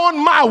 not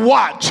on my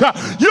watch.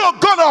 You're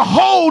going to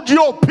hold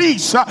your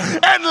peace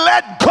and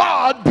let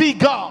God be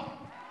God.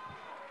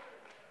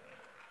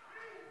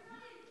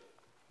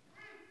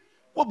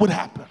 What would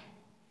happen?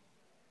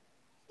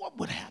 What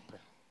would happen?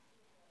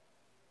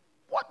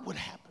 What would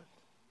happen?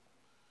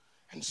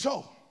 And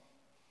so,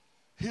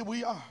 here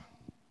we are.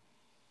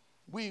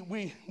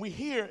 We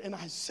hear in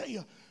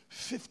Isaiah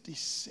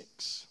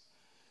 56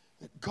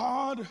 that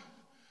God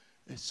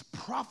is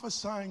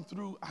prophesying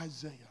through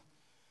Isaiah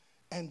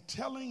and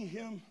telling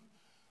him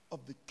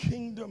of the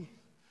kingdom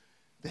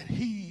that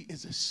he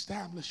is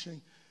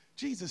establishing.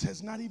 Jesus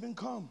has not even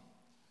come.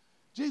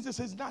 Jesus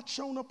has not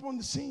shown up on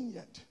the scene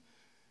yet.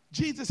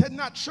 Jesus had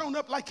not shown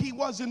up like he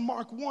was in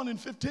Mark 1 and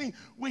 15,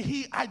 where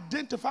he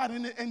identified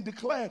and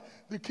declared,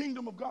 the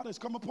kingdom of God has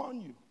come upon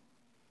you.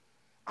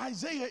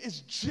 Isaiah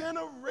is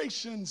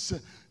generations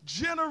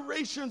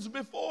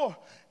before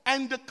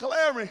and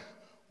declaring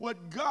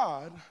what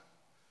God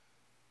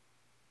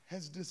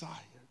has desired.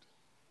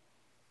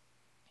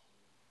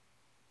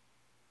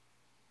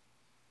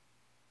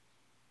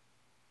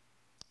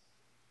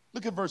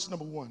 Look at verse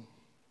number 1.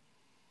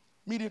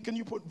 Media, can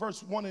you put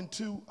verse 1 and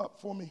 2 up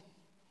for me?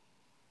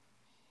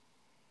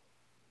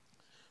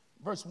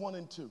 Verse 1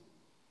 and 2.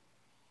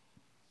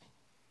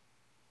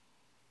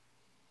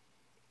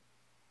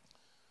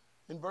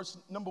 In verse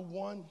number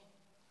 1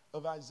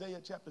 of Isaiah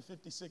chapter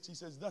 56, he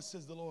says, "Thus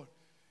says the Lord,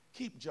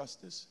 keep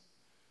justice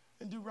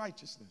and do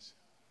righteousness.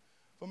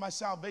 For my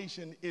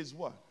salvation is"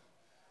 what?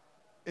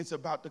 It's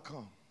about to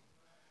come.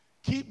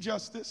 Keep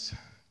justice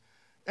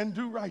and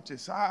do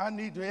righteous. I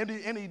need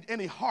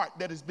any heart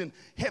that has been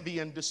heavy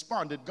and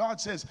despondent.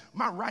 God says,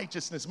 my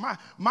righteousness,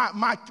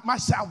 my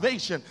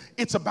salvation,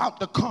 it's about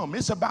to come.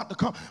 It's about to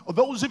come.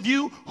 Those of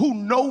you who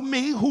know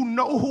me, who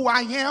know who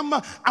I am,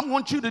 I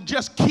want you to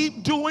just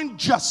keep doing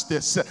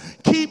justice.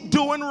 Keep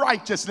doing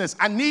righteousness.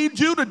 I need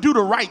you to do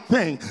the right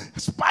thing.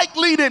 Spike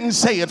Lee didn't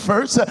say it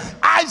first.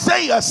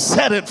 Isaiah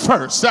said it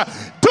first. Do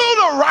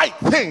the right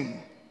thing.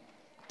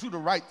 Do the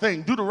right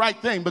thing. Do the right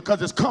thing,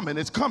 because it's coming.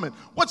 It's coming.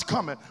 What's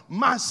coming?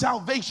 My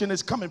salvation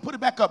is coming. Put it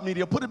back up,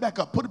 media. Put it back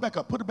up. Put it back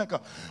up. Put it back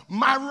up.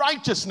 My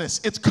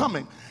righteousness, it's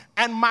coming.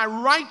 And my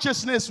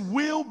righteousness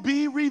will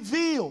be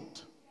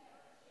revealed.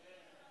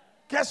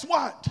 Guess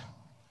what?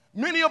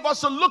 Many of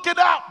us are looking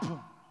up,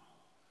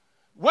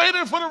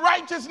 waiting for the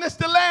righteousness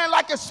to land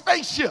like a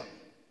spaceship.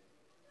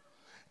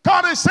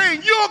 God is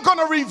saying, you're going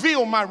to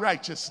reveal my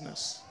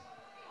righteousness.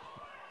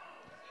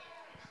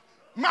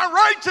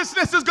 My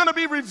righteousness is going to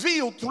be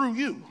revealed through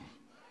you.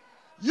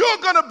 You're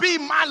going to be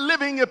my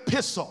living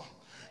epistle.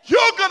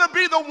 You're going to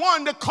be the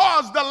one to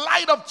cause the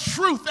light of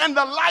truth and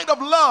the light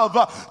of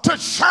love to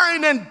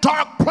shine in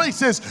dark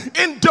places,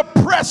 in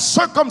depressed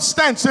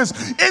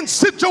circumstances, in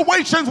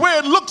situations where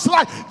it looks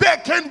like there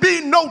can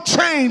be no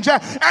change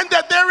and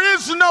that there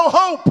is no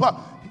hope.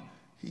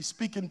 He's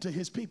speaking to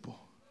his people.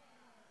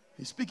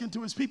 He's speaking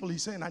to his people.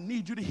 He's saying, I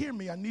need you to hear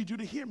me. I need you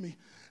to hear me.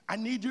 I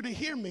need you to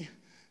hear me.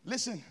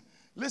 Listen.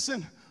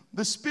 Listen,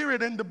 the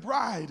Spirit and the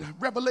bride,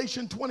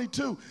 Revelation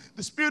 22,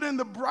 the Spirit and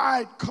the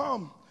bride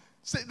come.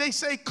 They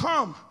say,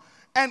 come,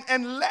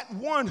 and let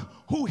one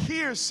who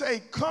hears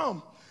say,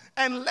 come,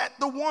 and let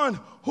the one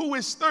who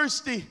is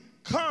thirsty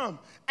come,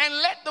 and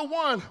let the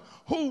one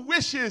who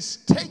wishes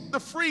take the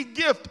free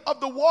gift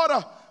of the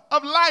water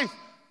of life.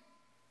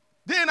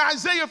 Then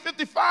Isaiah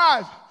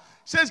 55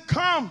 says,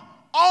 come,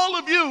 all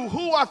of you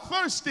who are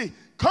thirsty,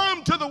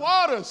 come to the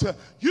waters.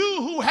 You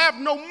who have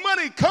no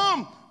money,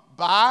 come.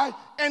 Buy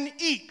and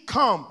eat.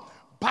 Come,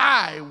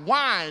 buy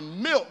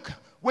wine, milk,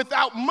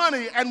 without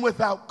money and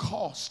without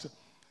cost.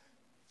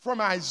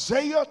 From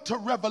Isaiah to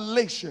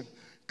Revelation,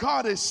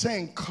 God is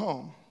saying,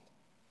 come.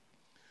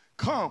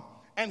 Come.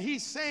 And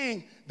he's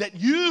saying that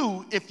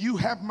you, if you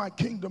have my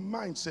kingdom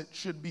mindset,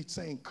 should be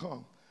saying,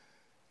 come.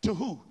 To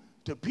who?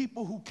 To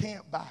people who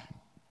can't buy.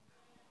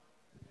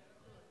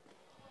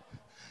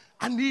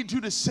 I need you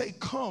to say,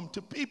 come,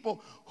 to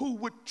people who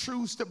would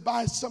choose to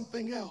buy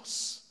something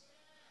else.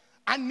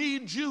 I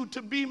need you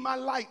to be my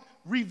light.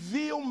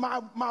 Reveal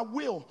my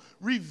will.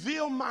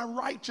 Reveal my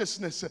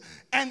righteousness.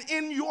 And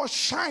in your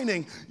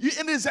shining,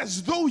 it is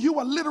as though you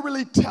are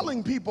literally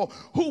telling people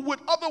who would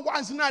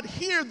otherwise not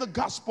hear the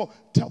gospel,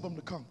 tell them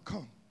to come,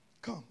 come,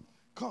 come,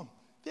 come.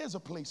 There's a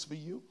place for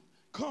you.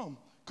 Come,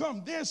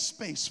 come. There's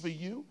space for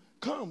you.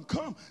 Come,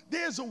 come.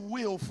 There's a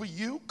will for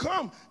you.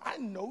 Come. I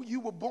know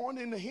you were born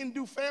in a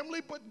Hindu family,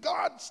 but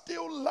God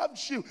still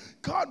loves you.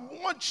 God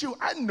wants you.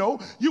 I know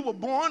you were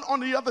born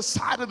on the other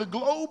side of the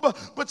globe,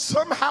 but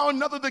somehow or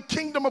another the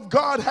kingdom of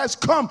God has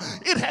come.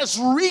 It has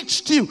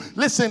reached you.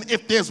 Listen,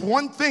 if there's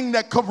one thing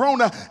that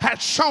Corona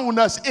has shown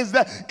us is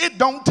that it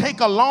don't take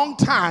a long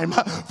time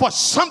for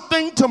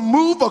something to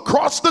move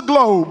across the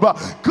globe.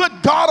 Good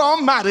God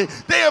Almighty,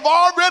 they have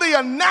already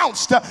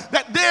announced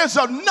that there's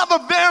another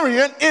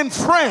variant in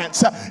France.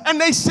 And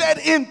they said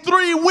in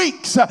 3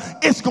 weeks,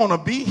 it's going to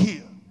be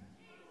here.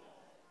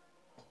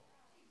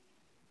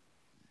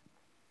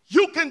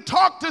 You can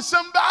talk to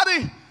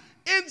somebody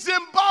in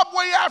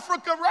Zimbabwe,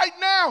 Africa right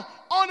now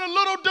on a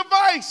little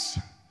device.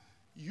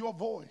 Your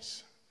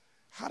voice.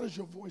 How does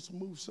your voice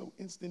move so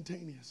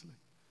instantaneously?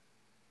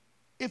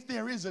 If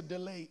there is a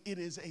delay, it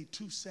is a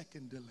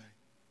 2-second delay.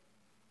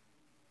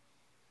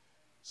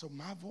 So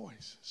my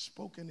voice,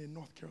 spoken in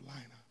North Carolina,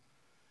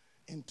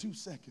 in 2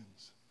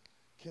 seconds,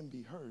 can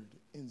be heard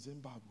in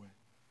Zimbabwe,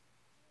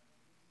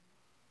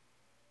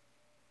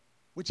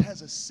 which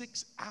has a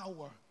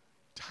 6-hour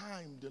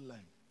time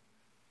delay.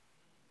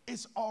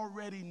 It's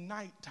already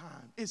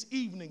nighttime. It's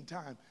evening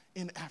time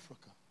in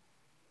Africa.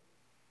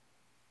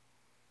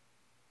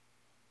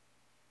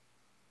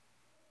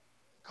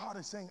 God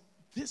is saying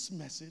this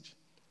message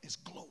is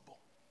global.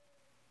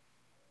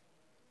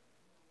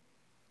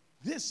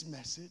 This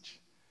message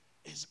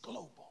is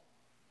global.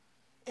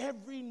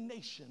 Every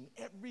nation,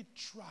 every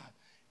tribe,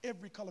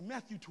 every color.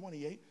 Matthew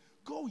 28,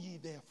 go ye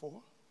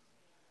therefore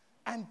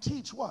and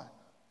teach what?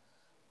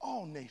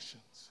 All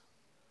nations.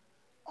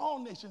 All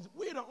nations.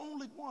 We're the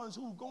only ones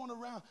who are going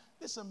around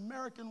this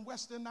American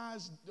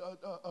westernized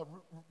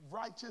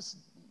righteous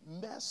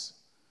mess.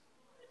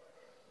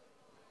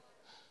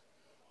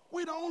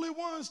 We're the only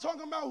ones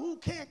talking about who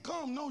can't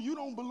come. No, you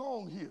don't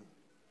belong here.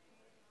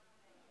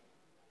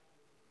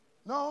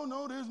 No,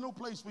 no, there's no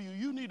place for you.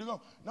 You need to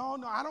go. No,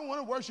 no, I don't want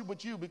to worship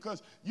with you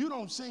because you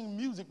don't sing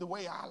music the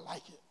way I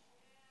like it.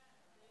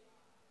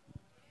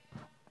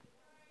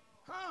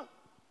 Huh?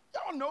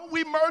 Y'all know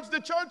we merged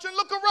the church and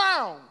look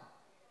around.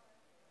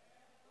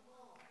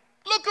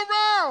 Look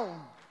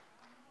around.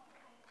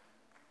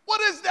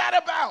 What is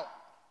that about?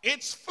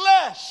 It's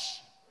flesh.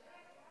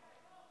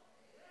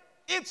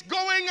 It's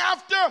going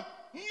after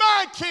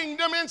my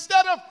kingdom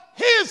instead of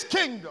his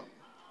kingdom.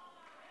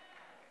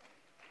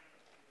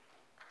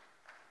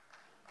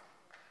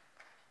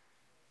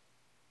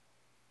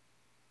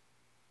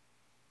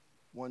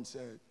 One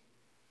said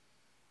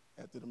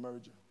after the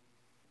merger,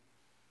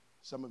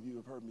 some of you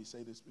have heard me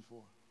say this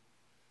before.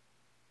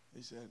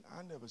 He said,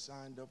 I never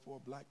signed up for a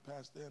black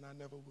pastor and I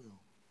never will.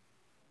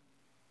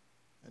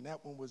 And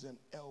that one was an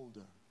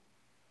elder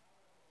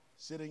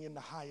sitting in the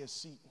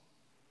highest seat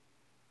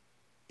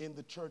in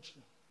the church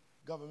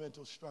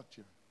governmental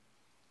structure.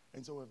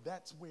 And so if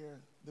that's where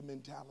the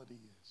mentality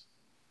is,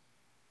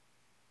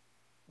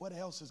 what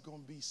else is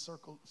going to be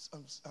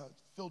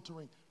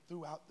filtering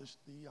throughout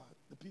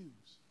the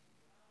pews?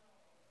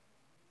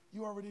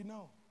 You already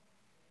know.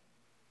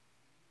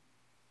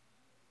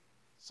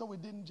 So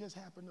it didn't just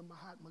happen to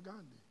Mahatma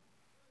Gandhi.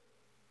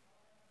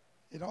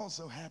 It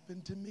also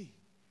happened to me.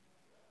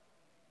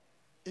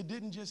 It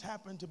didn't just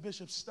happen to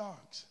Bishop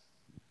Starks.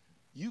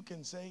 You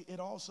can say it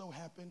also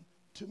happened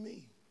to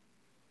me.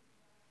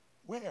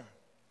 Where?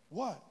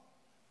 What?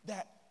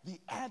 That the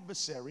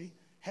adversary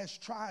has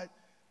tried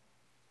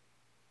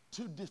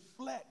to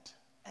deflect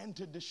and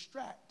to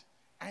distract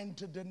and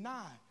to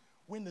deny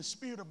when the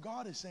Spirit of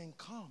God is saying,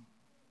 come.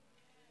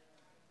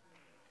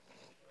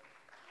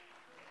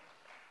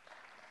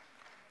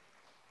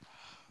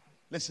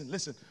 Listen,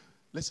 listen,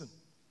 listen.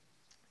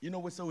 You know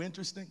what's so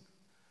interesting?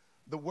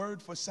 The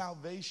word for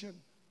salvation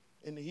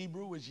in the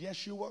Hebrew is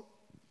Yeshua,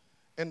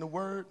 and the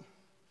word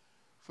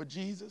for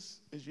Jesus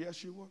is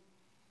Yeshua.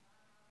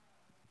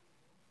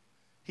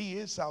 He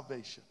is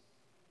salvation.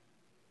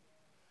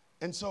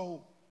 And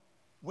so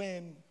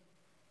when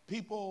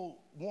people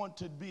want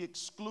to be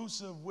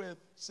exclusive with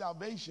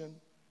salvation,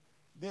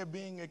 they're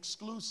being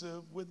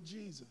exclusive with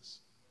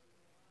Jesus.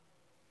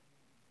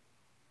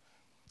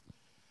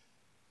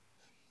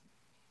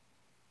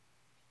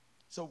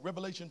 So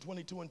Revelation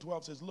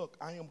 22:12 says, look,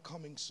 I am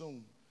coming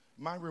soon.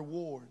 My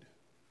reward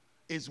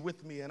is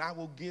with me, and I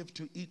will give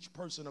to each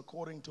person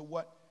according to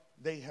what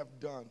they have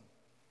done.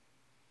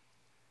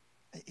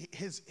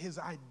 His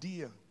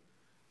idea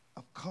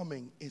of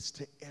coming is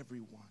to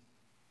everyone.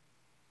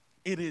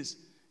 It is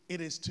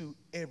to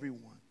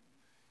everyone.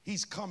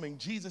 He's coming.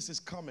 Jesus is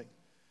coming.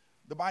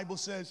 The Bible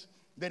says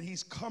that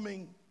he's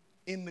coming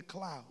in the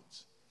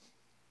clouds.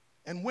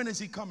 And when is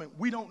he coming?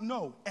 We don't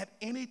know. At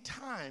any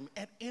time,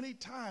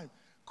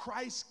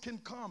 Christ can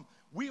come.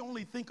 We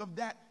only think of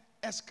that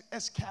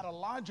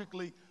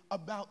eschatologically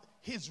about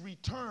his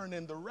return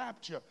and the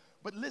rapture.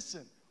 But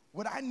listen,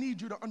 what I need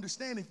you to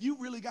understand, if you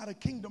really got a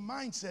kingdom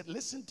mindset,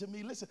 listen to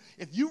me, listen.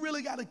 If you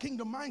really got a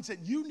kingdom mindset,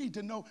 you need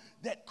to know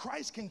that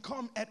Christ can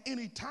come at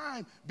any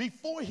time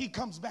before he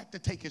comes back to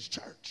take his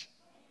church.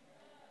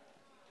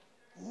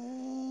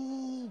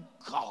 Ooh,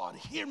 God,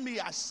 hear me,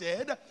 I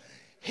said.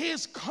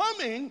 His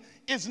coming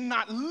is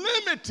not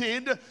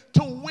limited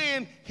to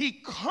when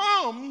he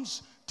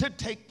comes to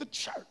take the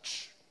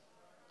church.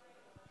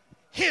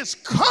 His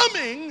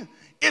coming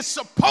is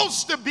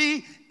supposed to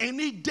be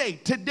any day,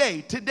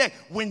 today.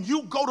 When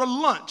you go to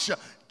lunch,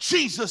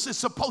 Jesus is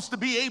supposed to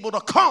be able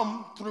to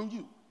come through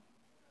you.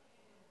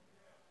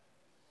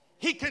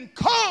 He can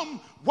come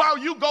while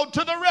you go to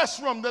the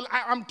restroom.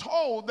 I'm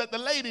told that the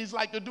ladies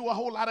like to do a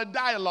whole lot of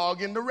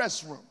dialogue in the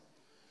restroom.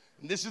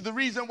 And this is the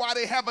reason why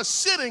they have a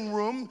sitting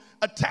room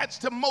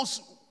attached to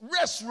most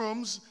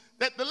restrooms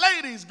that the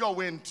ladies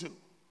go into.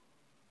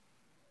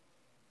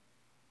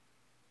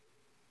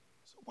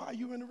 So why are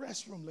you in the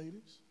restroom,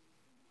 ladies?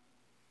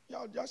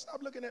 Y'all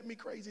stop looking at me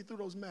crazy through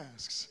those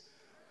masks.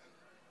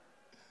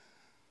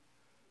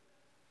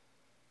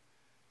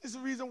 It's the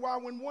reason why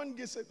when one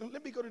gets it,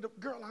 let me go to the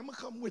girl, I'm going to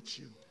come with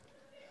you.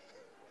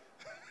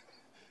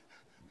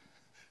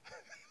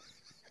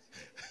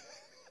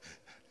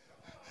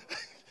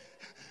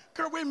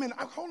 Girl, wait a minute.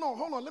 Hold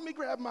on. Let me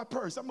grab my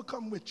purse. I'm going to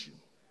come with you.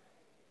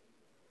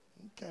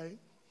 Okay.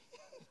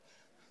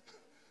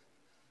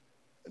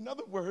 In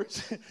other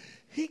words,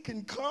 he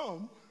can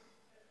come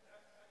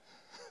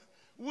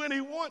when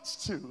he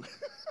wants to.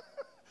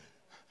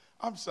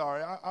 I'm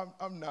sorry.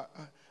 I'm not.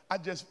 I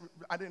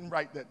didn't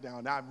write that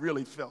down. I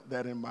really felt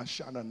that in my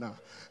shanana.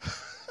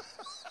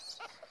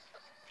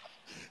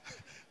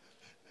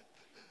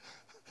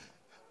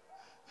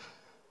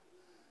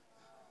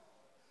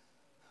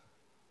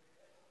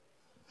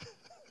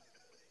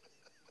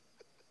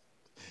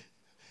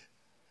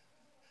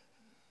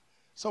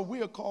 So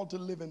we are called to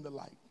live in the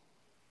light.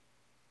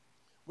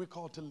 We're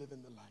called to live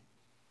in the light.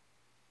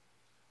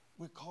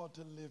 We're called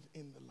to live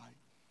in the light.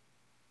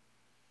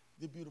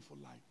 The beautiful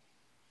light.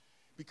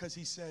 Because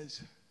he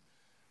says,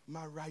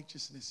 my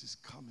righteousness is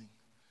coming.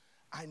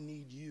 I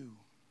need you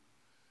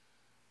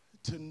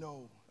to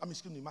know,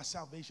 my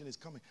salvation is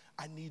coming.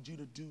 I need you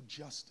to do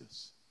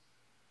justice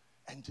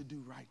and to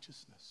do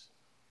righteousness.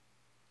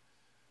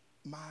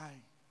 My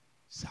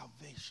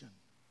salvation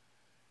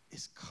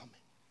is coming.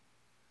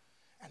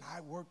 And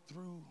I work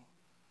through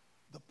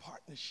the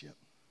partnership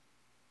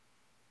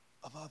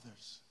of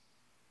others.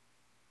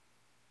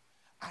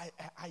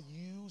 I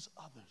use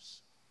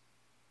others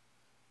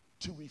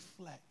to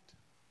reflect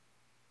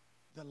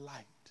the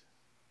light,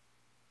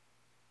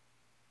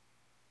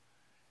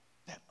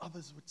 that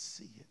others would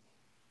see it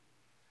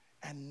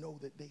and know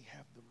that they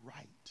have the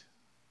right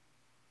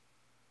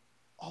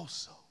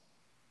also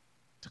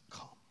to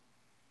come.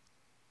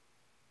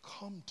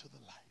 Come to the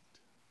light.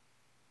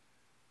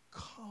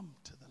 Come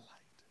to the light.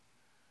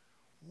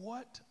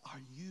 What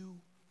are you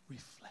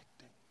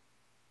reflecting?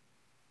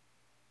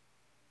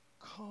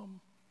 Come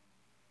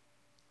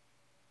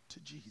to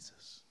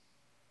Jesus.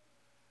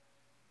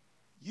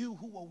 You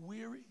who are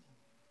weary,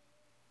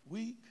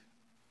 weak,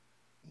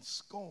 and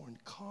scorned,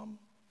 come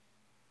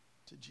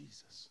to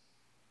Jesus.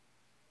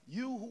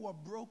 You who are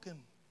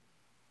broken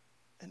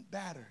and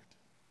battered,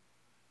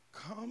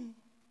 come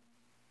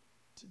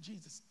to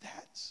Jesus.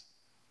 That's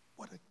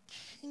what a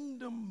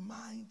kingdom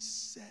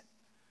mindset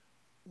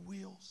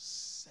will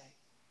say.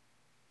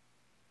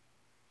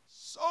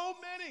 So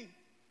many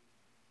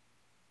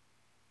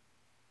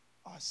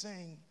are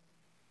saying,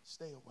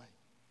 stay away.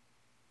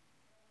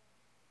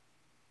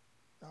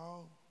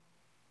 No,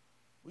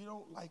 we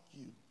don't like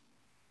you.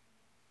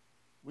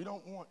 We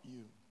don't want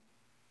you.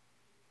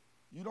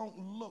 You don't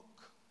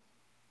look.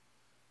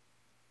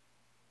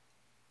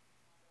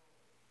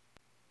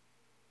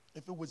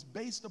 If it was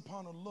based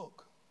upon a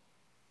look,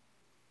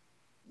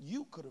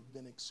 you could have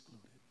been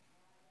excluded.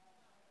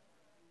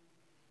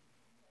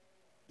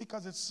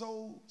 Because it's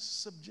so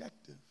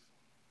subjective.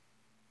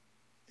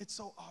 It's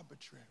so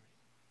arbitrary.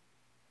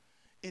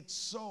 It's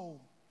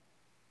so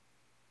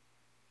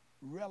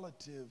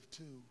relative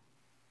to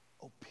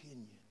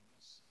opinions.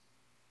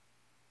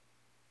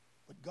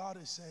 But God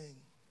is saying,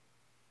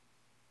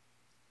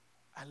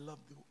 I love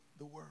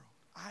the world.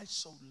 I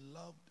so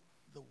loved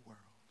the world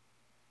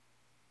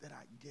that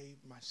I gave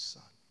my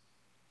son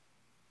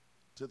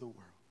to the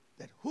world,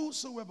 that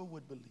whosoever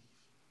would believe.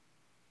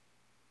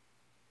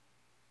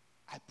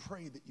 I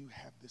pray that you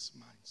have this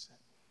mindset.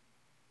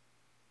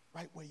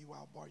 Right where you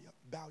are,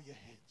 bow your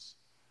heads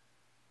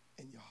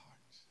and your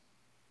hearts.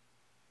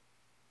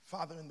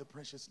 Father, in the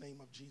precious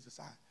name of Jesus,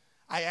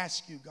 I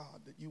ask you,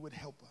 God, that you would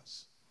help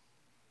us.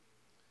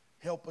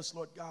 Help us,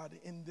 Lord God,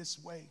 in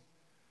this way,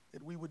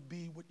 that we would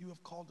be what you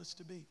have called us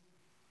to be.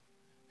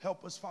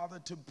 Help us, Father,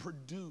 to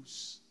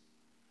produce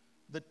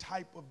the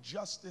type of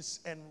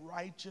justice and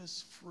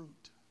righteous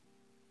fruit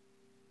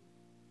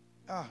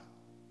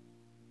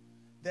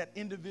that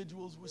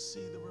individuals will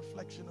see the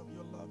reflection of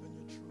your love and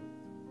your truth.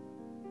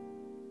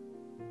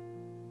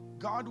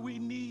 God, we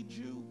need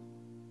you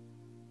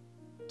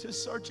to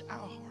search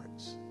our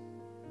hearts.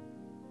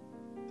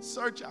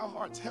 Search our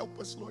hearts. Help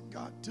us, Lord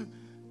God, to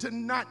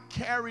not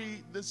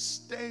carry the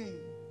stain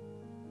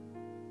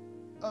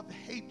of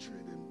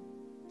hatred and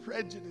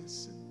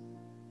prejudice and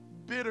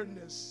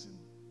bitterness and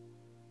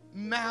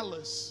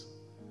malice.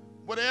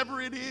 Whatever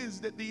it is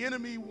that the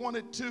enemy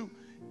wanted to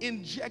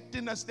inject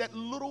in us, that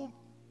little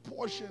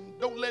portion.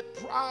 Don't let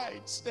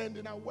pride stand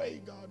in our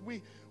way, God.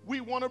 We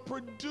want to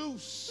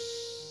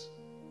produce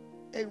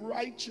a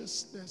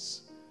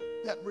righteousness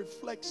that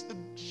reflects the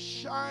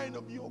shine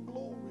of your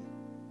glory.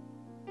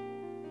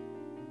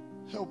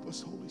 Help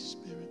us, Holy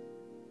Spirit.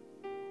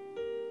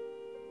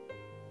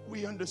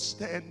 We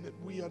understand that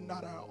we are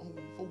not our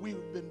own, for we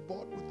have been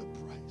bought with a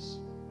price.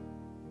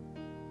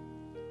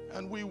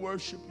 And we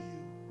worship you.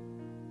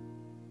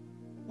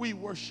 We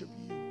worship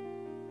you.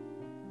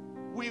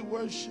 We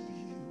worship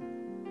you.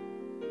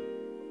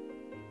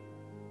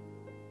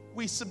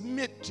 We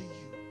submit to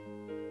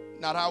you.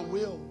 Not our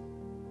will,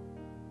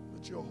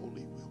 but your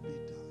holy will be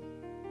done.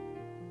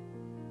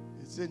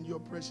 It's in your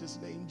precious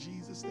name,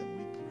 Jesus, that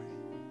we pray.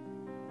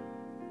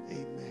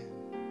 Amen.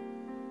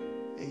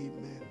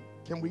 Amen.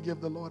 Can we give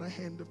the Lord a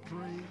hand of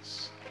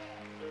praise?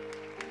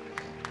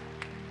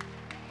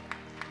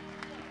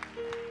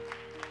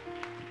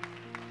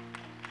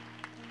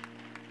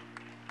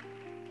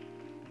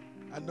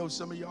 I know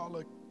some of y'all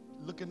are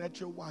looking at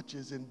your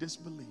watches in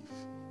disbelief.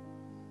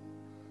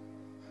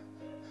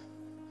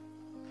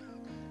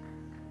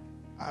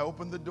 I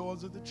open the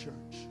doors of the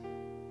church.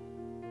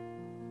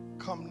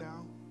 Come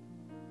now.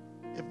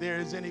 If there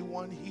is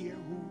anyone here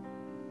who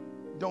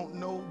don't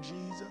know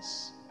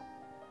Jesus,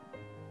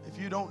 if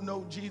you don't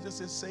know Jesus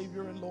as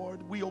Savior and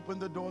Lord, we open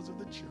the doors of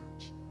the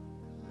church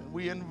and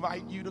we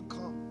invite you to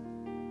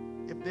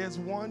come. If there's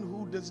one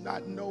who does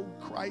not know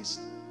Christ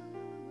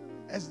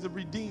as the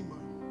Redeemer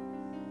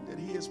that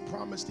he has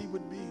promised he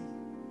would be,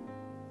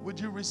 would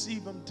you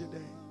receive him today?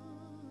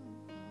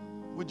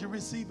 Would you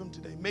receive him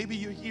today? Maybe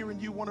you're here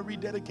and you want to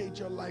rededicate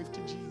your life to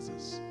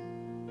Jesus.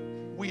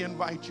 We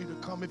invite you to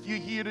come. If you're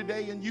here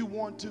today and you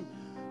want to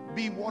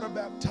be water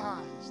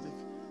baptized,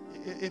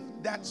 if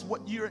that's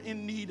what you're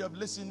in need of,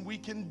 listen, we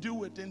can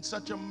do it in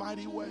such a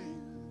mighty way.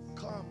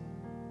 come.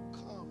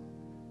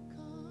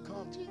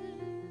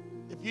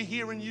 If you're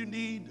here and you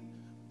need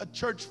a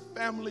church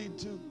family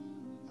to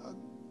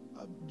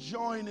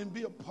join and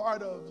be a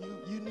part of,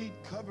 you need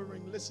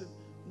covering. Listen,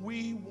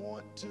 we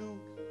want to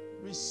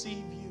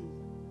receive you.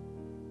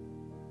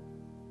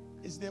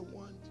 Is there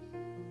one?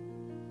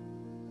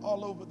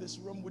 All over this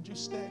room, would you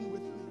stand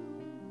with me?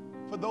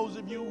 For those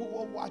of you who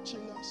are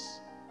watching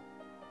us,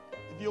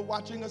 if you're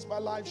watching us by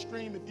live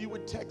stream, if you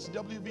would text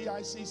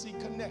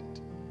WVICC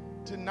Connect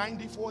to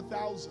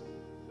 94,000,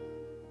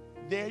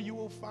 there you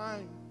will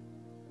find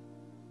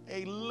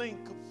a link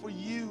for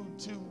you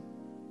to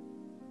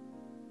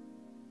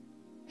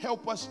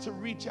help us to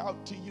reach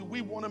out to you.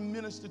 We want to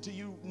minister to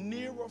you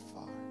near or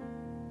far.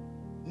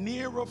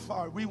 Near or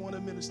far, we want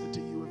to minister to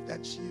you. If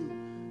that's you,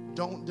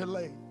 don't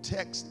delay.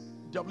 Text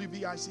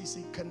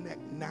WVICC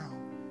Connect now.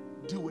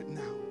 Do it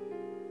now.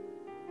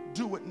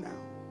 Do it now.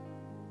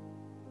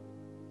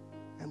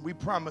 And we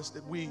promise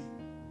that we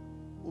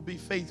will be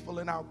faithful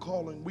in our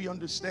calling. We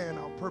understand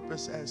our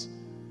purpose as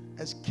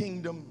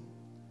kingdom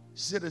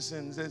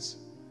citizens, as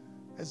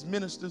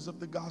ministers of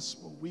the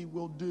gospel. We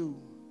will do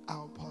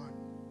our part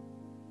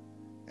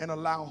and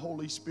allow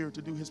Holy Spirit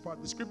to do his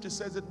part. The scripture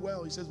says it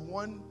well. He says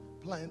one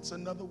plants,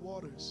 another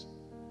waters,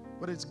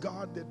 but it's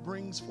God that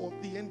brings forth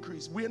the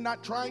increase. We're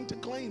not trying to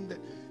claim that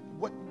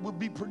what will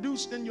be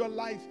produced in your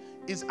life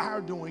is our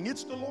doing.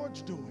 It's the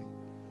Lord's doing.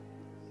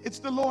 It's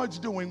the Lord's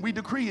doing. We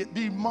decree it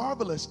be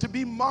marvelous, to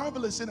be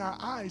marvelous in our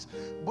eyes.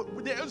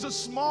 But there's a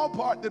small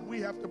part that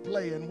we have to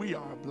play, and we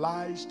are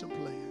obliged to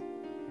play it.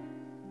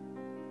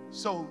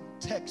 So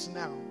text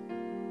now.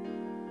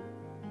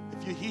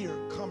 If you're here,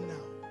 come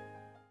now.